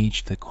early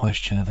stage the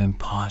question of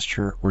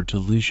imposture or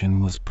delusion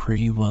was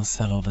pretty well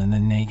settled in the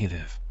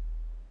negative.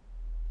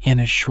 In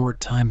a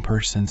short time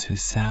persons who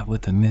sat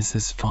with the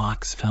Mrs.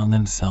 Fox found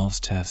themselves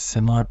to have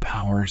similar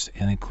powers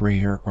in a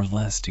greater or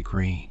less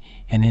degree,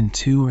 and in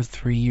 2 or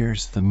 3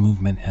 years the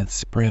movement had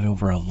spread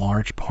over a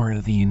large part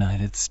of the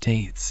United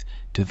States,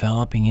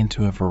 developing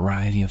into a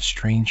variety of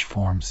strange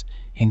forms,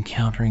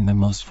 encountering the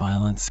most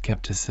violent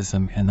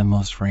skepticism and the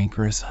most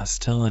rancorous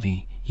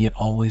hostility, yet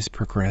always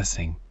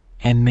progressing,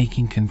 and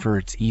making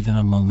converts even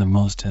among the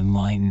most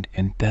enlightened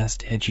and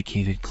best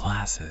educated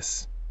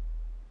classes.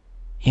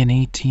 In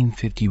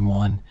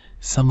 1851,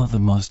 some of the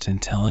most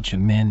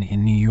intelligent men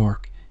in New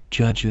York,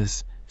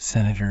 judges,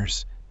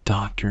 senators,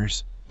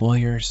 doctors,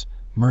 lawyers,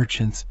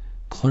 merchants,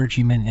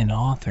 clergymen, and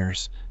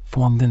authors,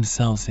 formed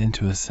themselves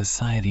into a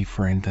society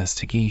for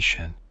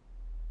investigation.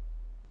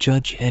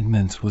 Judge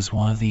Edmonds was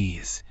one of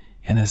these,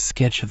 and a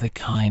sketch of the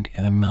kind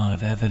and amount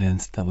of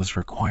evidence that was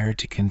required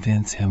to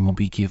convince him will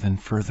be given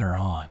further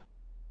on.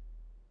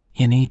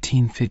 In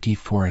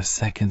 1854, a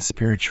second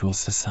spiritual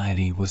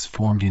society was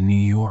formed in New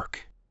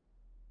York.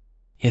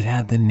 It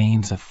had the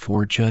names of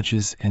 4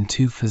 judges and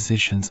 2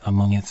 physicians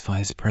among its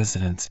vice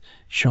presidents,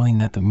 showing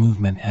that the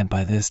movement had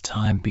by this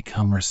time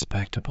become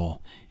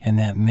respectable, and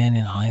that men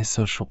in high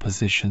social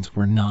positions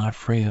were not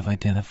afraid of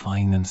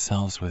identifying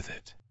themselves with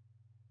it.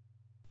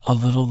 A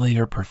little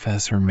later,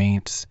 Professor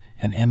Mapes,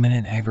 an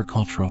eminent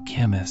agricultural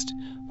chemist,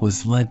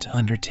 was led to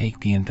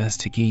undertake the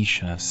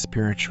investigation of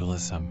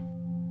spiritualism.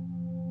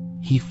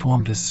 He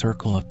formed a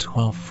circle of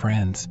 12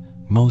 friends,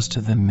 most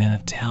of them men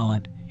of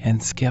talent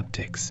and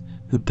skeptics,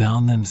 who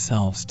bound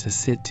themselves to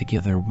sit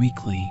together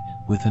weekly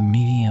with a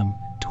medium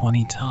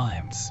 20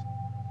 times.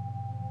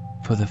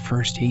 For the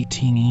first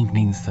 18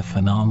 evenings, the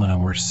phenomena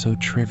were so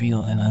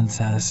trivial and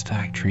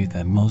unsatisfactory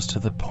that most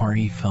of the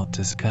party felt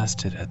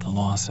disgusted at the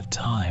loss of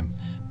time,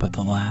 but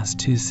the last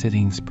 2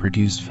 sittings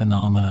produced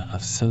phenomena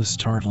of so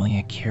startling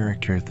a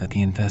character that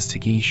the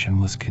investigation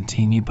was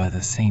continued by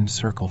the same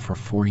circle for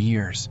 4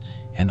 years,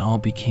 and all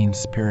became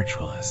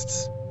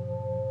spiritualists.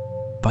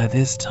 By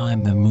this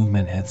time, the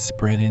movement had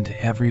spread into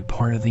every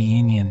part of the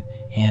Union,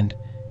 and,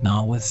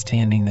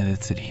 notwithstanding that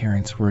its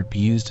adherents were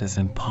abused as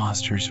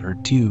impostors or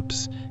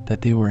dupes, that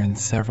they were in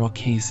several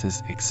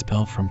cases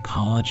expelled from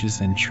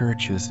colleges and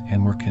churches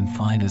and were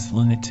confined as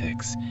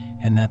lunatics,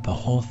 and that the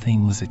whole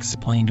thing was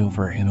explained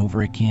over and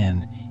over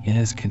again, it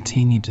has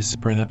continued to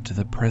spread up to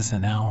the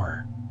present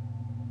hour.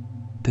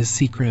 The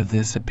secret of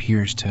this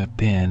appears to have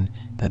been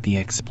that the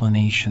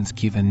explanations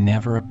given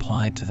never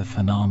applied to the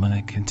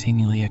phenomena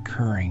continually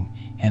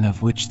occurring, and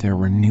of which there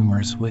were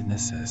numerous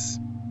witnesses.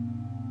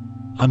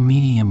 A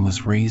medium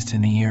was raised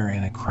in the air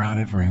in a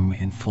crowded room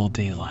in full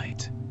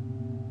daylight.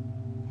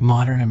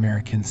 Modern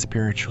American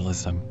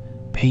Spiritualism,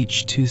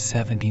 page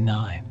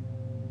 279.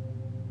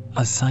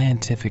 A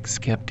scientific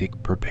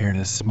skeptic prepared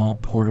a small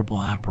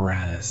portable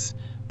apparatus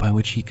by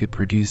which he could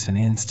produce an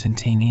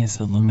instantaneous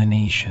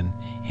illumination,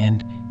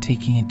 and,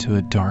 taking it to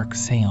a dark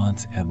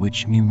seance at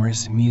which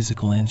numerous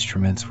musical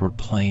instruments were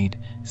played,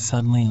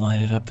 suddenly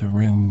lighted up the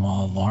room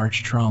while a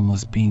large drum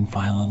was being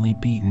violently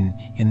beaten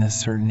in the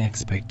certain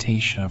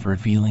expectation of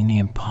revealing the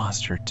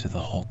impostor to the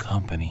whole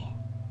company.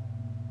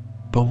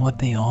 But what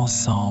they all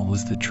saw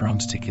was the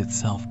drumstick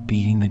itself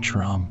beating the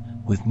drum,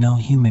 with no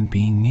human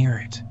being near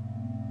it.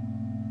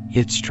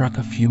 It struck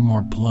a few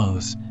more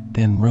blows,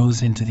 then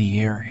rose into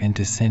the air and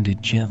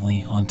descended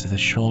gently onto the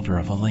shoulder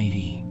of a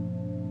lady.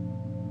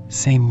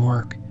 Same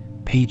work,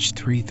 page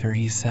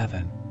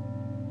 337.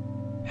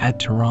 At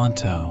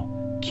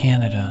Toronto,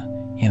 Canada,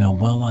 in a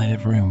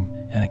well-lighted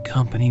room, an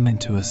accompaniment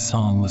to a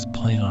song was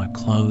played on a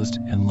closed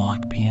and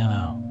locked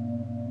piano.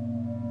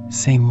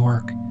 Same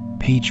work,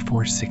 page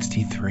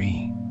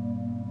 463.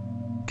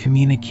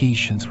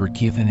 Communications were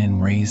given in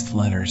raised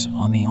letters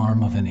on the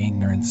arm of an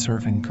ignorant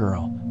servant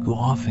girl who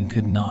often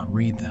could not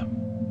read them.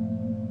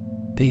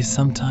 They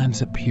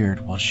sometimes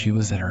appeared while she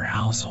was at her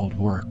household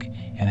work,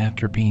 and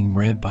after being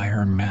read by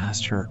her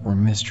master or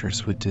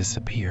mistress would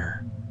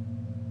disappear.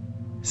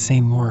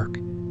 Same work,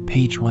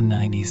 page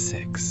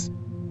 196.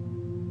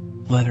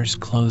 Letters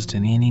closed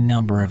in any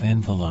number of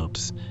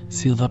envelopes,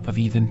 sealed up or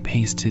even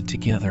pasted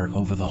together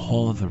over the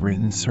whole of the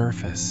written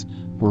surface,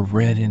 were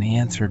read and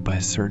answered by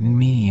certain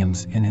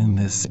mediums in whom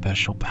this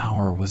special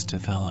power was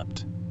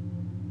developed.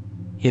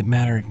 It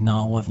mattered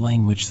not what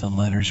language the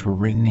letters were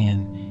written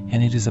in,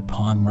 and it is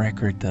upon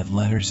record that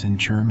letters in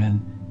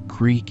German,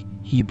 Greek,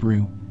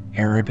 Hebrew,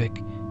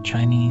 Arabic,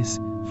 Chinese,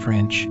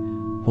 French,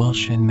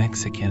 Welsh, and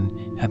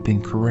Mexican have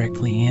been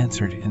correctly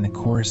answered in the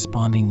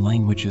corresponding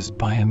languages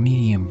by a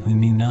medium who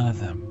knew none of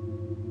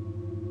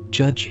them.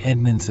 Judge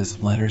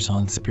Edmonds's Letters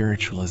on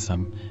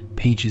Spiritualism,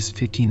 pages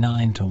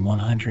 59 to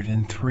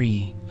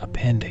 103,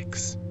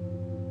 appendix.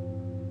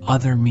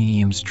 Other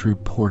mediums drew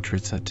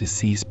portraits of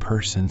deceased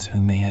persons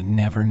whom they had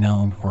never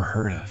known or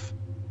heard of.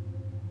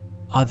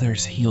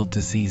 Others healed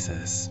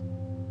diseases.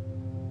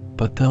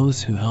 But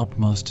those who helped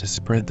most to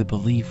spread the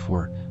belief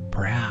were,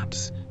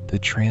 perhaps, the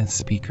trance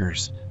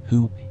speakers,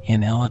 who,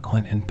 in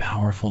eloquent and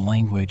powerful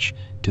language,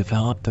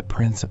 developed the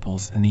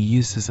principles and the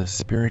uses of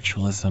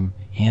spiritualism,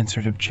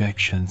 answered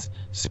objections,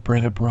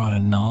 spread abroad a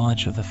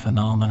knowledge of the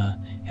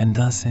phenomena, and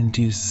thus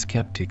induced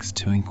skeptics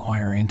to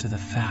inquire into the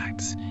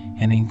facts,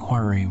 and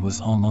inquiry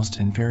was almost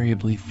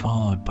invariably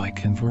followed by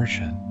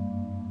conversion.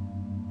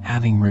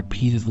 Having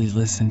repeatedly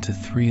listened to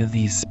 3 of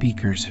these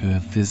speakers who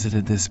have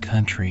visited this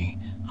country,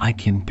 I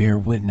can bear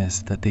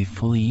witness that they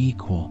fully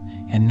equal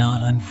and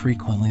not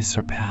unfrequently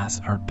surpass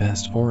our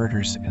best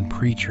orators and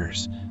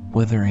preachers,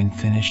 whether in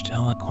finished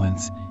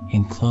eloquence,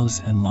 in close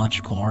and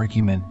logical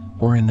argument,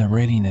 or in the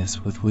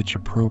readiness with which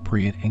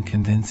appropriate and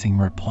convincing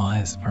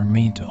replies are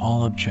made to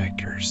all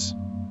objectors.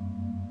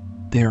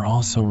 They are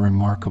also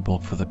remarkable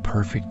for the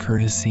perfect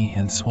courtesy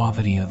and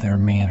suavity of their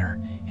manner,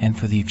 and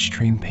for the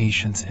extreme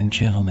patience and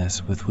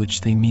gentleness with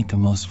which they meet the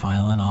most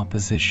violent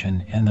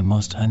opposition and the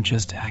most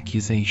unjust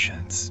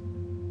accusations.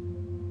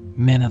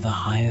 Men of the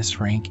highest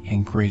rank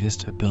and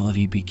greatest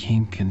ability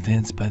became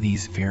convinced by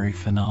these very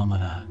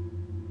phenomena.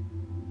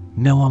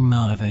 No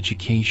amount of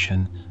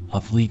education,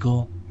 of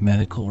legal,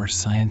 medical, or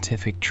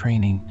scientific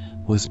training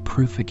was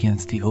proof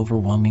against the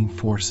overwhelming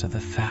force of the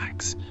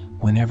facts,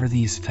 whenever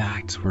these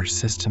facts were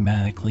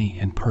systematically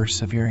and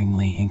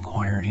perseveringly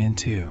inquired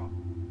into.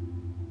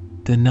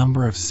 The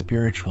number of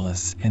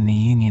spiritualists in the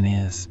Union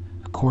is,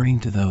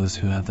 according to those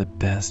who have the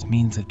best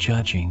means of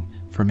judging,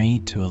 from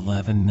 8 to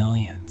 11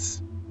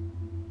 millions.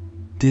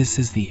 This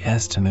is the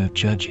estimate of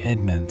Judge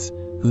Edmonds,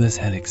 who has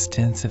had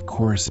extensive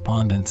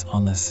correspondence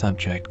on this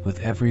subject with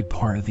every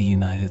part of the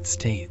United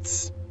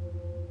States.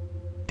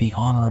 The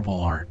Honorable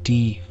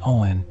R.D.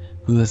 Owen,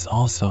 who has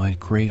also had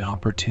great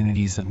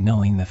opportunities of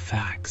knowing the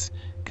facts,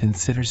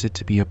 considers it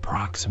to be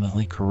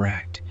approximately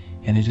correct,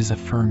 and it is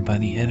affirmed by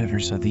the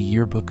editors of the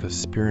Yearbook of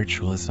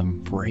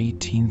Spiritualism for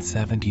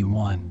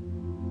 1871.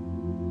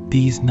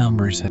 These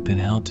numbers have been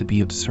held to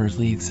be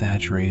absurdly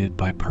exaggerated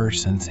by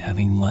persons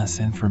having less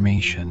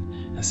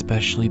information,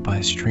 especially by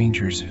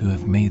strangers who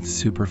have made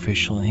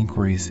superficial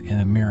inquiries in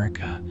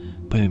America,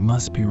 but it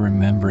must be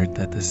remembered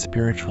that the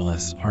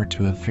spiritualists are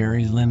to a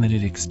very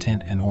limited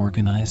extent an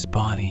organized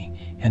body,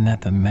 and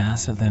that the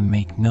mass of them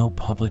make no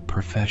public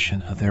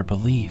profession of their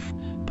belief,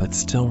 but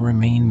still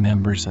remain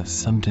members of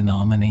some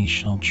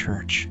denominational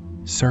church,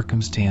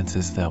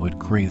 circumstances that would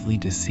greatly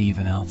deceive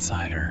an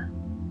outsider.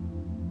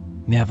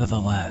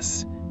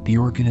 Nevertheless, the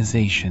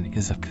organization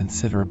is of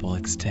considerable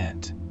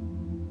extent.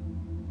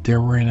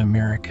 There were in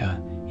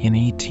America, in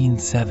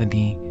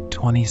 1870,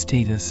 20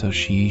 state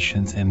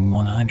associations and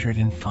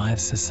 105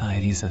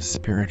 societies of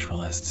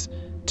spiritualists,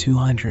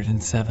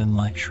 207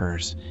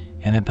 lecturers,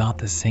 and about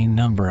the same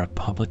number of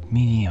public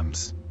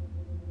mediums.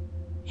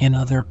 In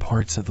other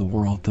parts of the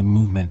world, the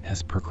movement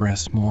has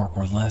progressed more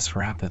or less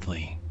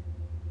rapidly.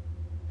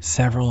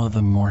 Several of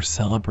the more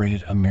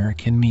celebrated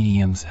American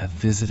mediums have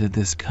visited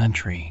this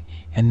country,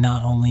 and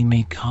not only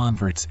made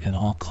converts in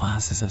all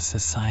classes of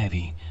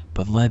society,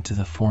 but led to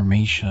the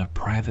formation of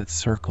private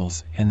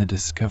circles and the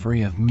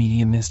discovery of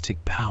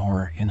mediumistic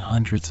power in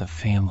hundreds of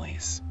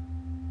families.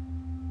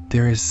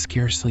 There is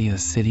scarcely a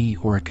city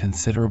or a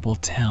considerable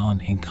town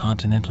in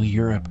continental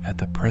Europe at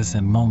the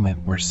present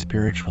moment where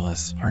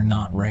spiritualists are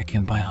not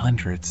reckoned by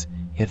hundreds,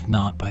 if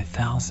not by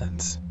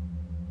thousands.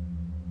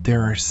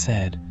 There are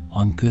said,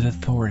 on good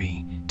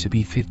authority, to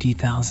be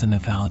 50,000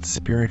 avowed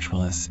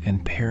spiritualists in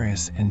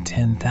Paris and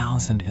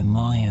 10,000 in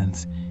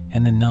Lyons,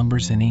 and the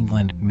numbers in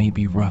England may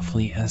be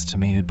roughly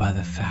estimated by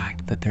the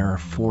fact that there are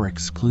 4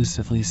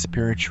 exclusively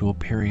spiritual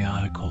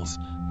periodicals,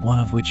 one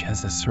of which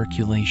has a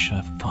circulation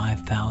of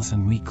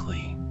 5,000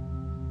 weekly.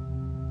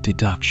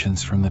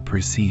 Deductions from the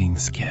preceding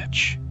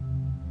sketch.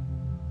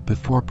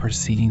 Before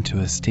proceeding to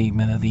a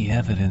statement of the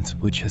evidence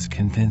which has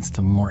convinced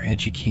the more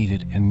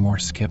educated and more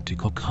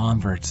skeptical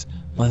converts,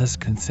 let us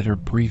consider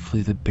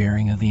briefly the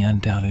bearing of the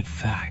undoubted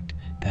fact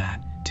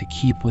that, to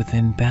keep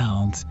within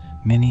bounds,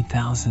 many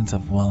thousands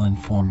of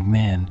well-informed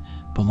men,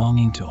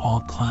 belonging to all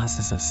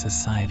classes of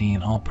society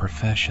and all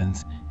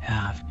professions,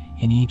 have,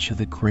 in each of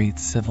the great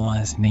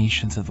civilized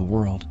nations of the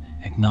world,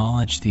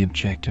 acknowledged the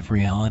objective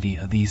reality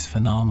of these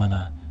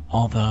phenomena,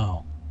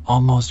 although,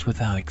 almost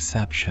without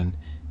exception,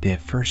 they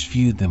at first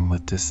viewed them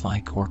with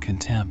dislike or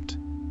contempt,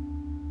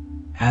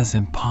 as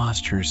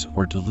impostures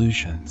or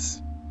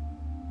delusions.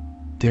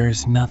 There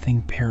is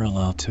nothing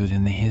parallel to it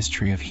in the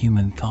history of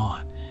human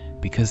thought,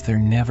 because there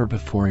never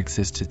before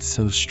existed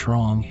so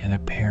strong and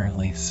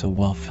apparently so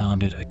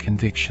well-founded a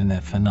conviction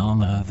that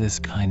phenomena of this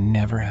kind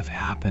never have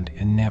happened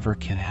and never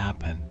can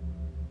happen.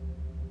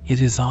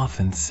 It is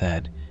often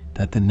said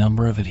that the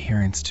number of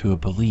adherents to a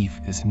belief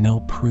is no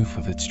proof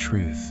of its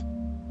truth.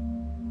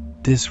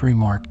 This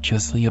remark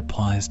justly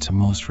applies to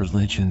most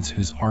religions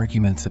whose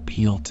arguments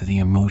appeal to the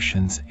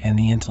emotions and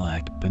the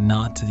intellect, but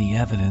not to the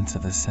evidence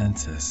of the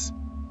senses.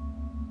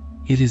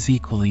 It is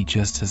equally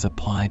just as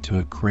applied to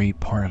a great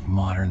part of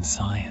modern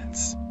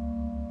science.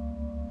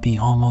 The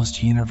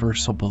almost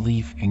universal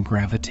belief in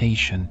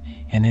gravitation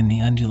and in the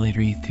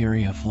undulatory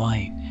theory of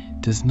light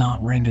does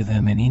not render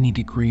them in any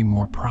degree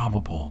more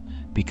probable,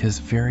 because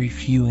very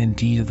few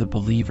indeed of the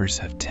believers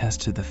have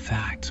tested the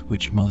facts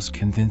which most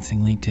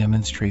convincingly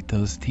demonstrate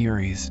those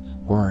theories,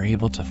 or are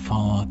able to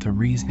follow out the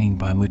reasoning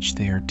by which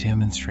they are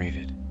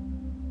demonstrated.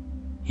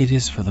 It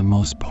is for the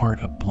most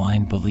part a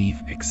blind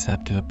belief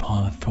accepted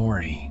upon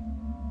authority.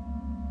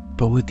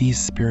 But with these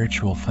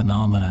spiritual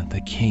phenomena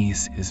the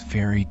case is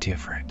very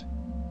different.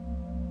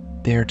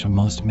 They are to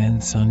most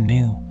men so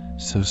new,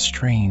 so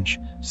strange,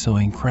 so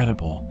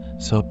incredible,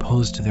 so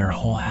opposed to their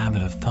whole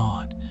habit of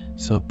thought,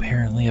 so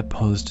apparently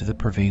opposed to the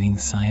pervading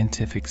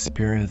scientific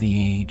spirit of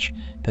the age,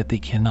 that they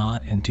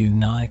cannot and do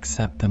not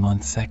accept them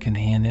on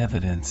second-hand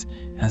evidence,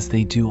 as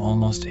they do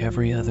almost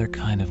every other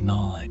kind of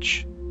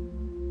knowledge.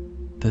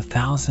 The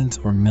thousands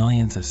or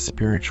millions of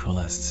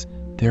spiritualists,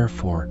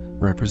 therefore,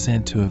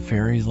 represent to a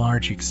very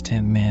large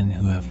extent men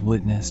who have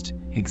witnessed,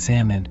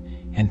 examined,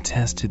 and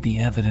tested the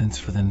evidence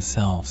for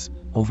themselves,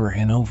 over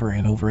and over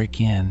and over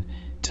again,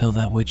 till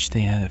that which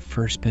they had at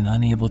first been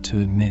unable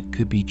to admit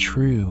could be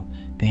true,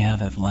 they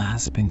have at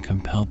last been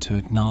compelled to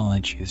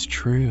acknowledge is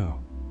true.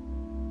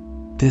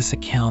 This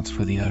accounts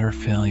for the utter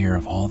failure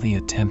of all the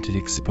attempted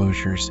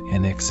exposures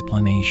and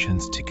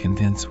explanations to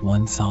convince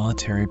one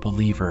solitary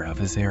believer of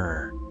his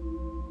error.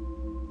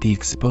 The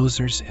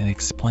exposers and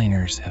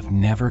explainers have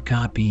never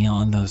got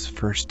beyond those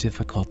first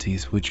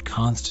difficulties which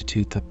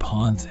constitute the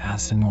pons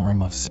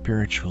asinorum of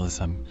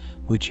spiritualism,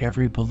 which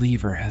every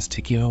believer has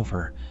to get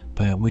over,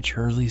 but at which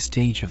early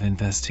stage of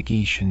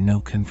investigation no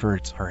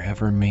converts are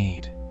ever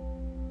made.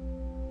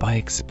 By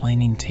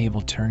explaining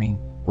table turning,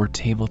 or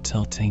table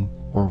tilting,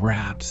 or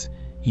raps,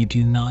 you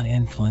do not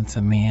influence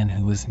a man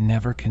who is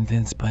never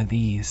convinced by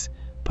these,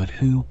 but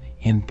who,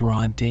 in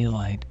broad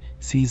daylight,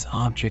 sees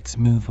objects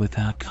move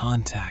without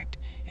contact,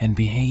 and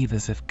behave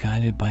as if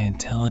guided by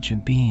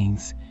intelligent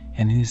beings,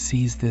 and who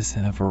sees this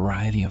in a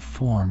variety of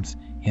forms,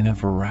 in a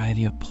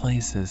variety of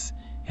places,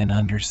 and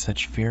under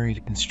such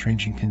varied and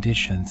stringent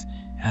conditions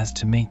as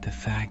to make the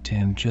fact to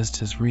him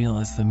just as real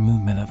as the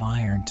movement of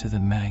iron to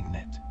the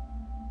magnet.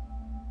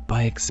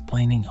 By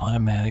explaining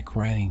automatic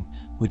writing,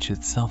 which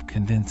itself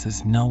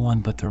convinces no one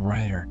but the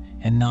writer,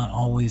 and not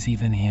always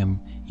even him,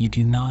 you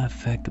do not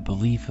affect the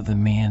belief of the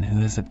man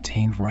who has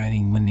obtained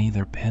writing when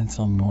neither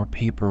pencil nor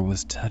paper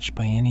was touched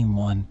by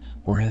anyone,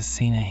 or has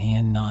seen a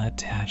hand not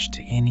attached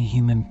to any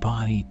human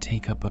body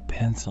take up a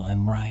pencil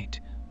and write,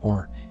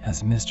 or,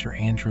 as Mr.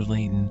 Andrew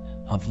Layton,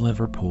 of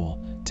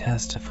Liverpool,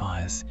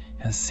 testifies,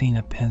 has seen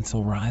a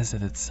pencil rise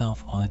of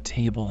itself on a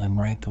table and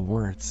write the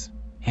words.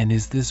 And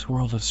is this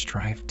world of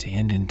strife to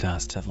end in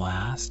dust at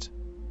last?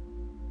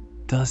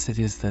 Thus it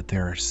is that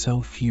there are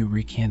so few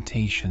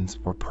recantations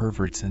or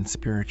perverts in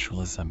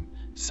spiritualism,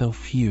 so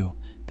few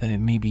that it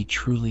may be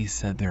truly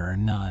said there are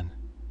none.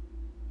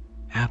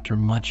 After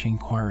much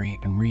inquiry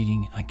and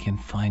reading, I can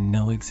find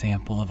no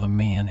example of a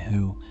man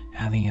who,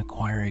 having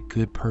acquired a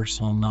good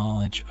personal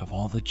knowledge of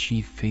all the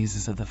chief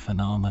phases of the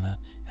phenomena,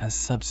 has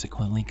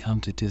subsequently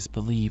come to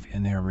disbelieve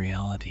in their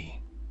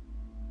reality.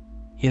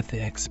 If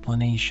the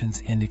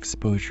explanations and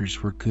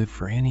exposures were good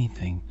for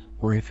anything,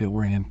 or if it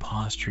were an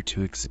imposture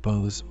to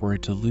expose or a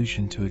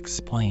delusion to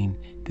explain,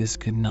 this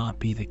could not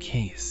be the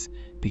case,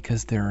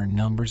 because there are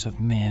numbers of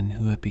men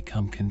who have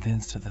become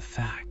convinced of the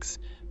facts,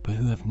 but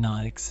who have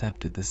not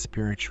accepted the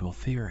spiritual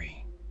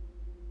theory.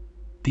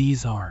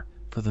 These are,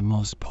 for the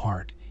most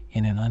part,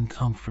 in an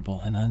uncomfortable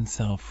and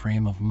unsettled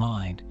frame of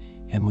mind,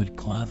 and would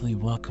gladly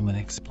welcome an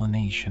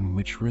explanation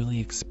which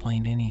really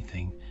explained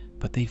anything,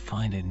 but they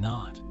find it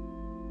not.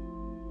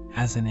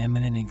 As an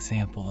eminent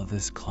example of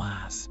this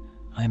class,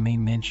 I may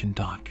mention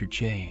Dr.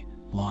 J.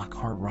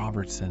 Lockhart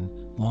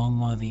Robertson, long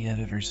one of the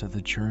editors of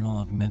the Journal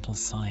of Mental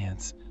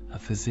Science, a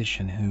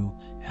physician who,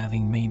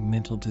 having made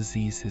mental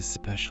disease his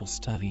special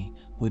study,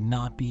 would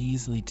not be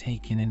easily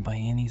taken in by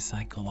any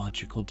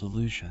psychological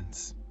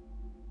delusions.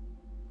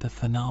 The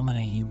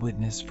phenomena he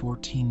witnessed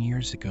 14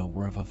 years ago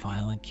were of a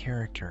violent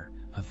character,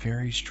 a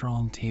very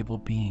strong table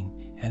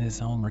being, at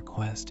his own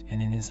request and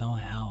in his own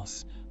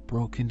house,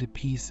 broke into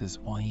pieces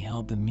while he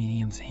held the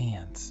medium's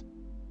hands.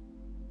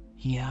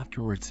 He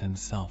afterwards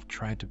himself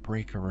tried to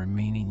break a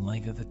remaining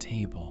leg of the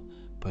table,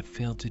 but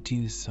failed to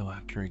do so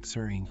after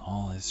exerting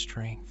all his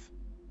strength.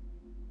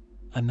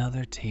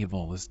 Another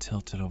table was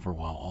tilted over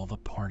while all the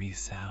party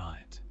sat on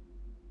it.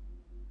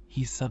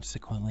 He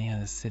subsequently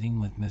had a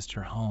sitting with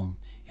Mr. Home,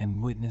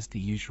 and witnessed the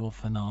usual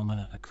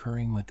phenomena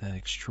occurring with that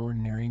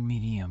extraordinary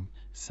medium,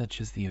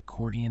 such as the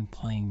accordion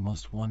playing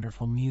most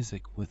wonderful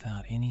music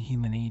without any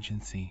human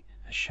agency,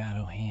 a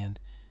shadow hand,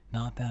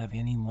 not that of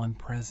any one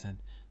present,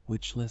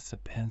 which lifts a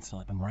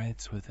pencil and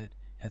writes with it,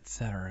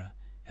 etc.,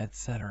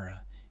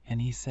 etc.,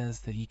 and he says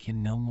that he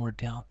can no more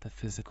doubt the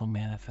physical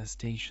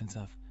manifestations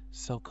of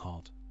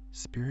so-called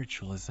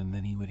spiritualism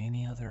than he would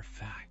any other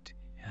fact,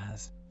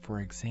 as,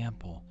 for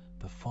example,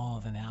 the fall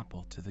of an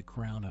apple to the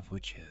ground, of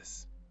which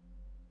his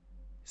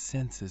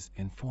senses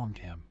informed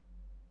him.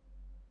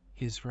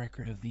 His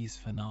record of these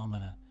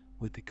phenomena,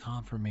 with the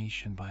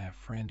confirmation by a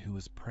friend who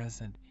was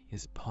present,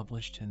 is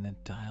published in the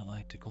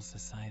Dialectical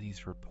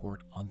Society's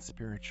Report on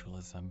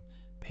Spiritualism,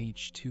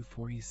 page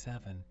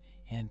 247,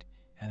 and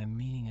at a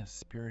meeting of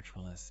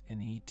spiritualists in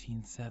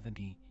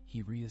 1870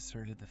 he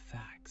reasserted the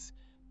facts,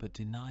 but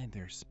denied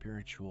their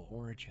spiritual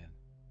origin.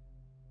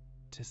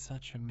 To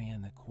such a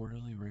man the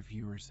quarterly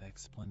reviewer's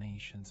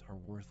explanations are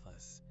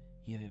worthless,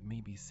 yet it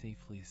may be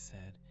safely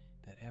said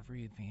that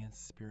every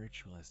advanced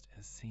spiritualist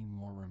has seen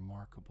more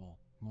remarkable,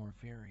 more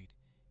varied,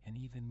 and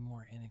even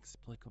more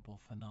inexplicable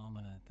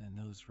phenomena than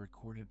those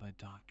recorded by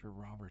Dr.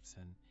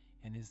 Robertson,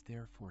 and is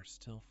therefore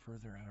still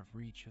further out of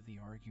reach of the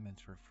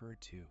arguments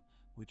referred to,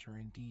 which are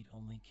indeed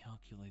only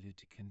calculated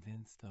to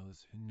convince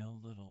those who know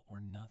little or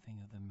nothing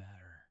of the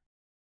matter.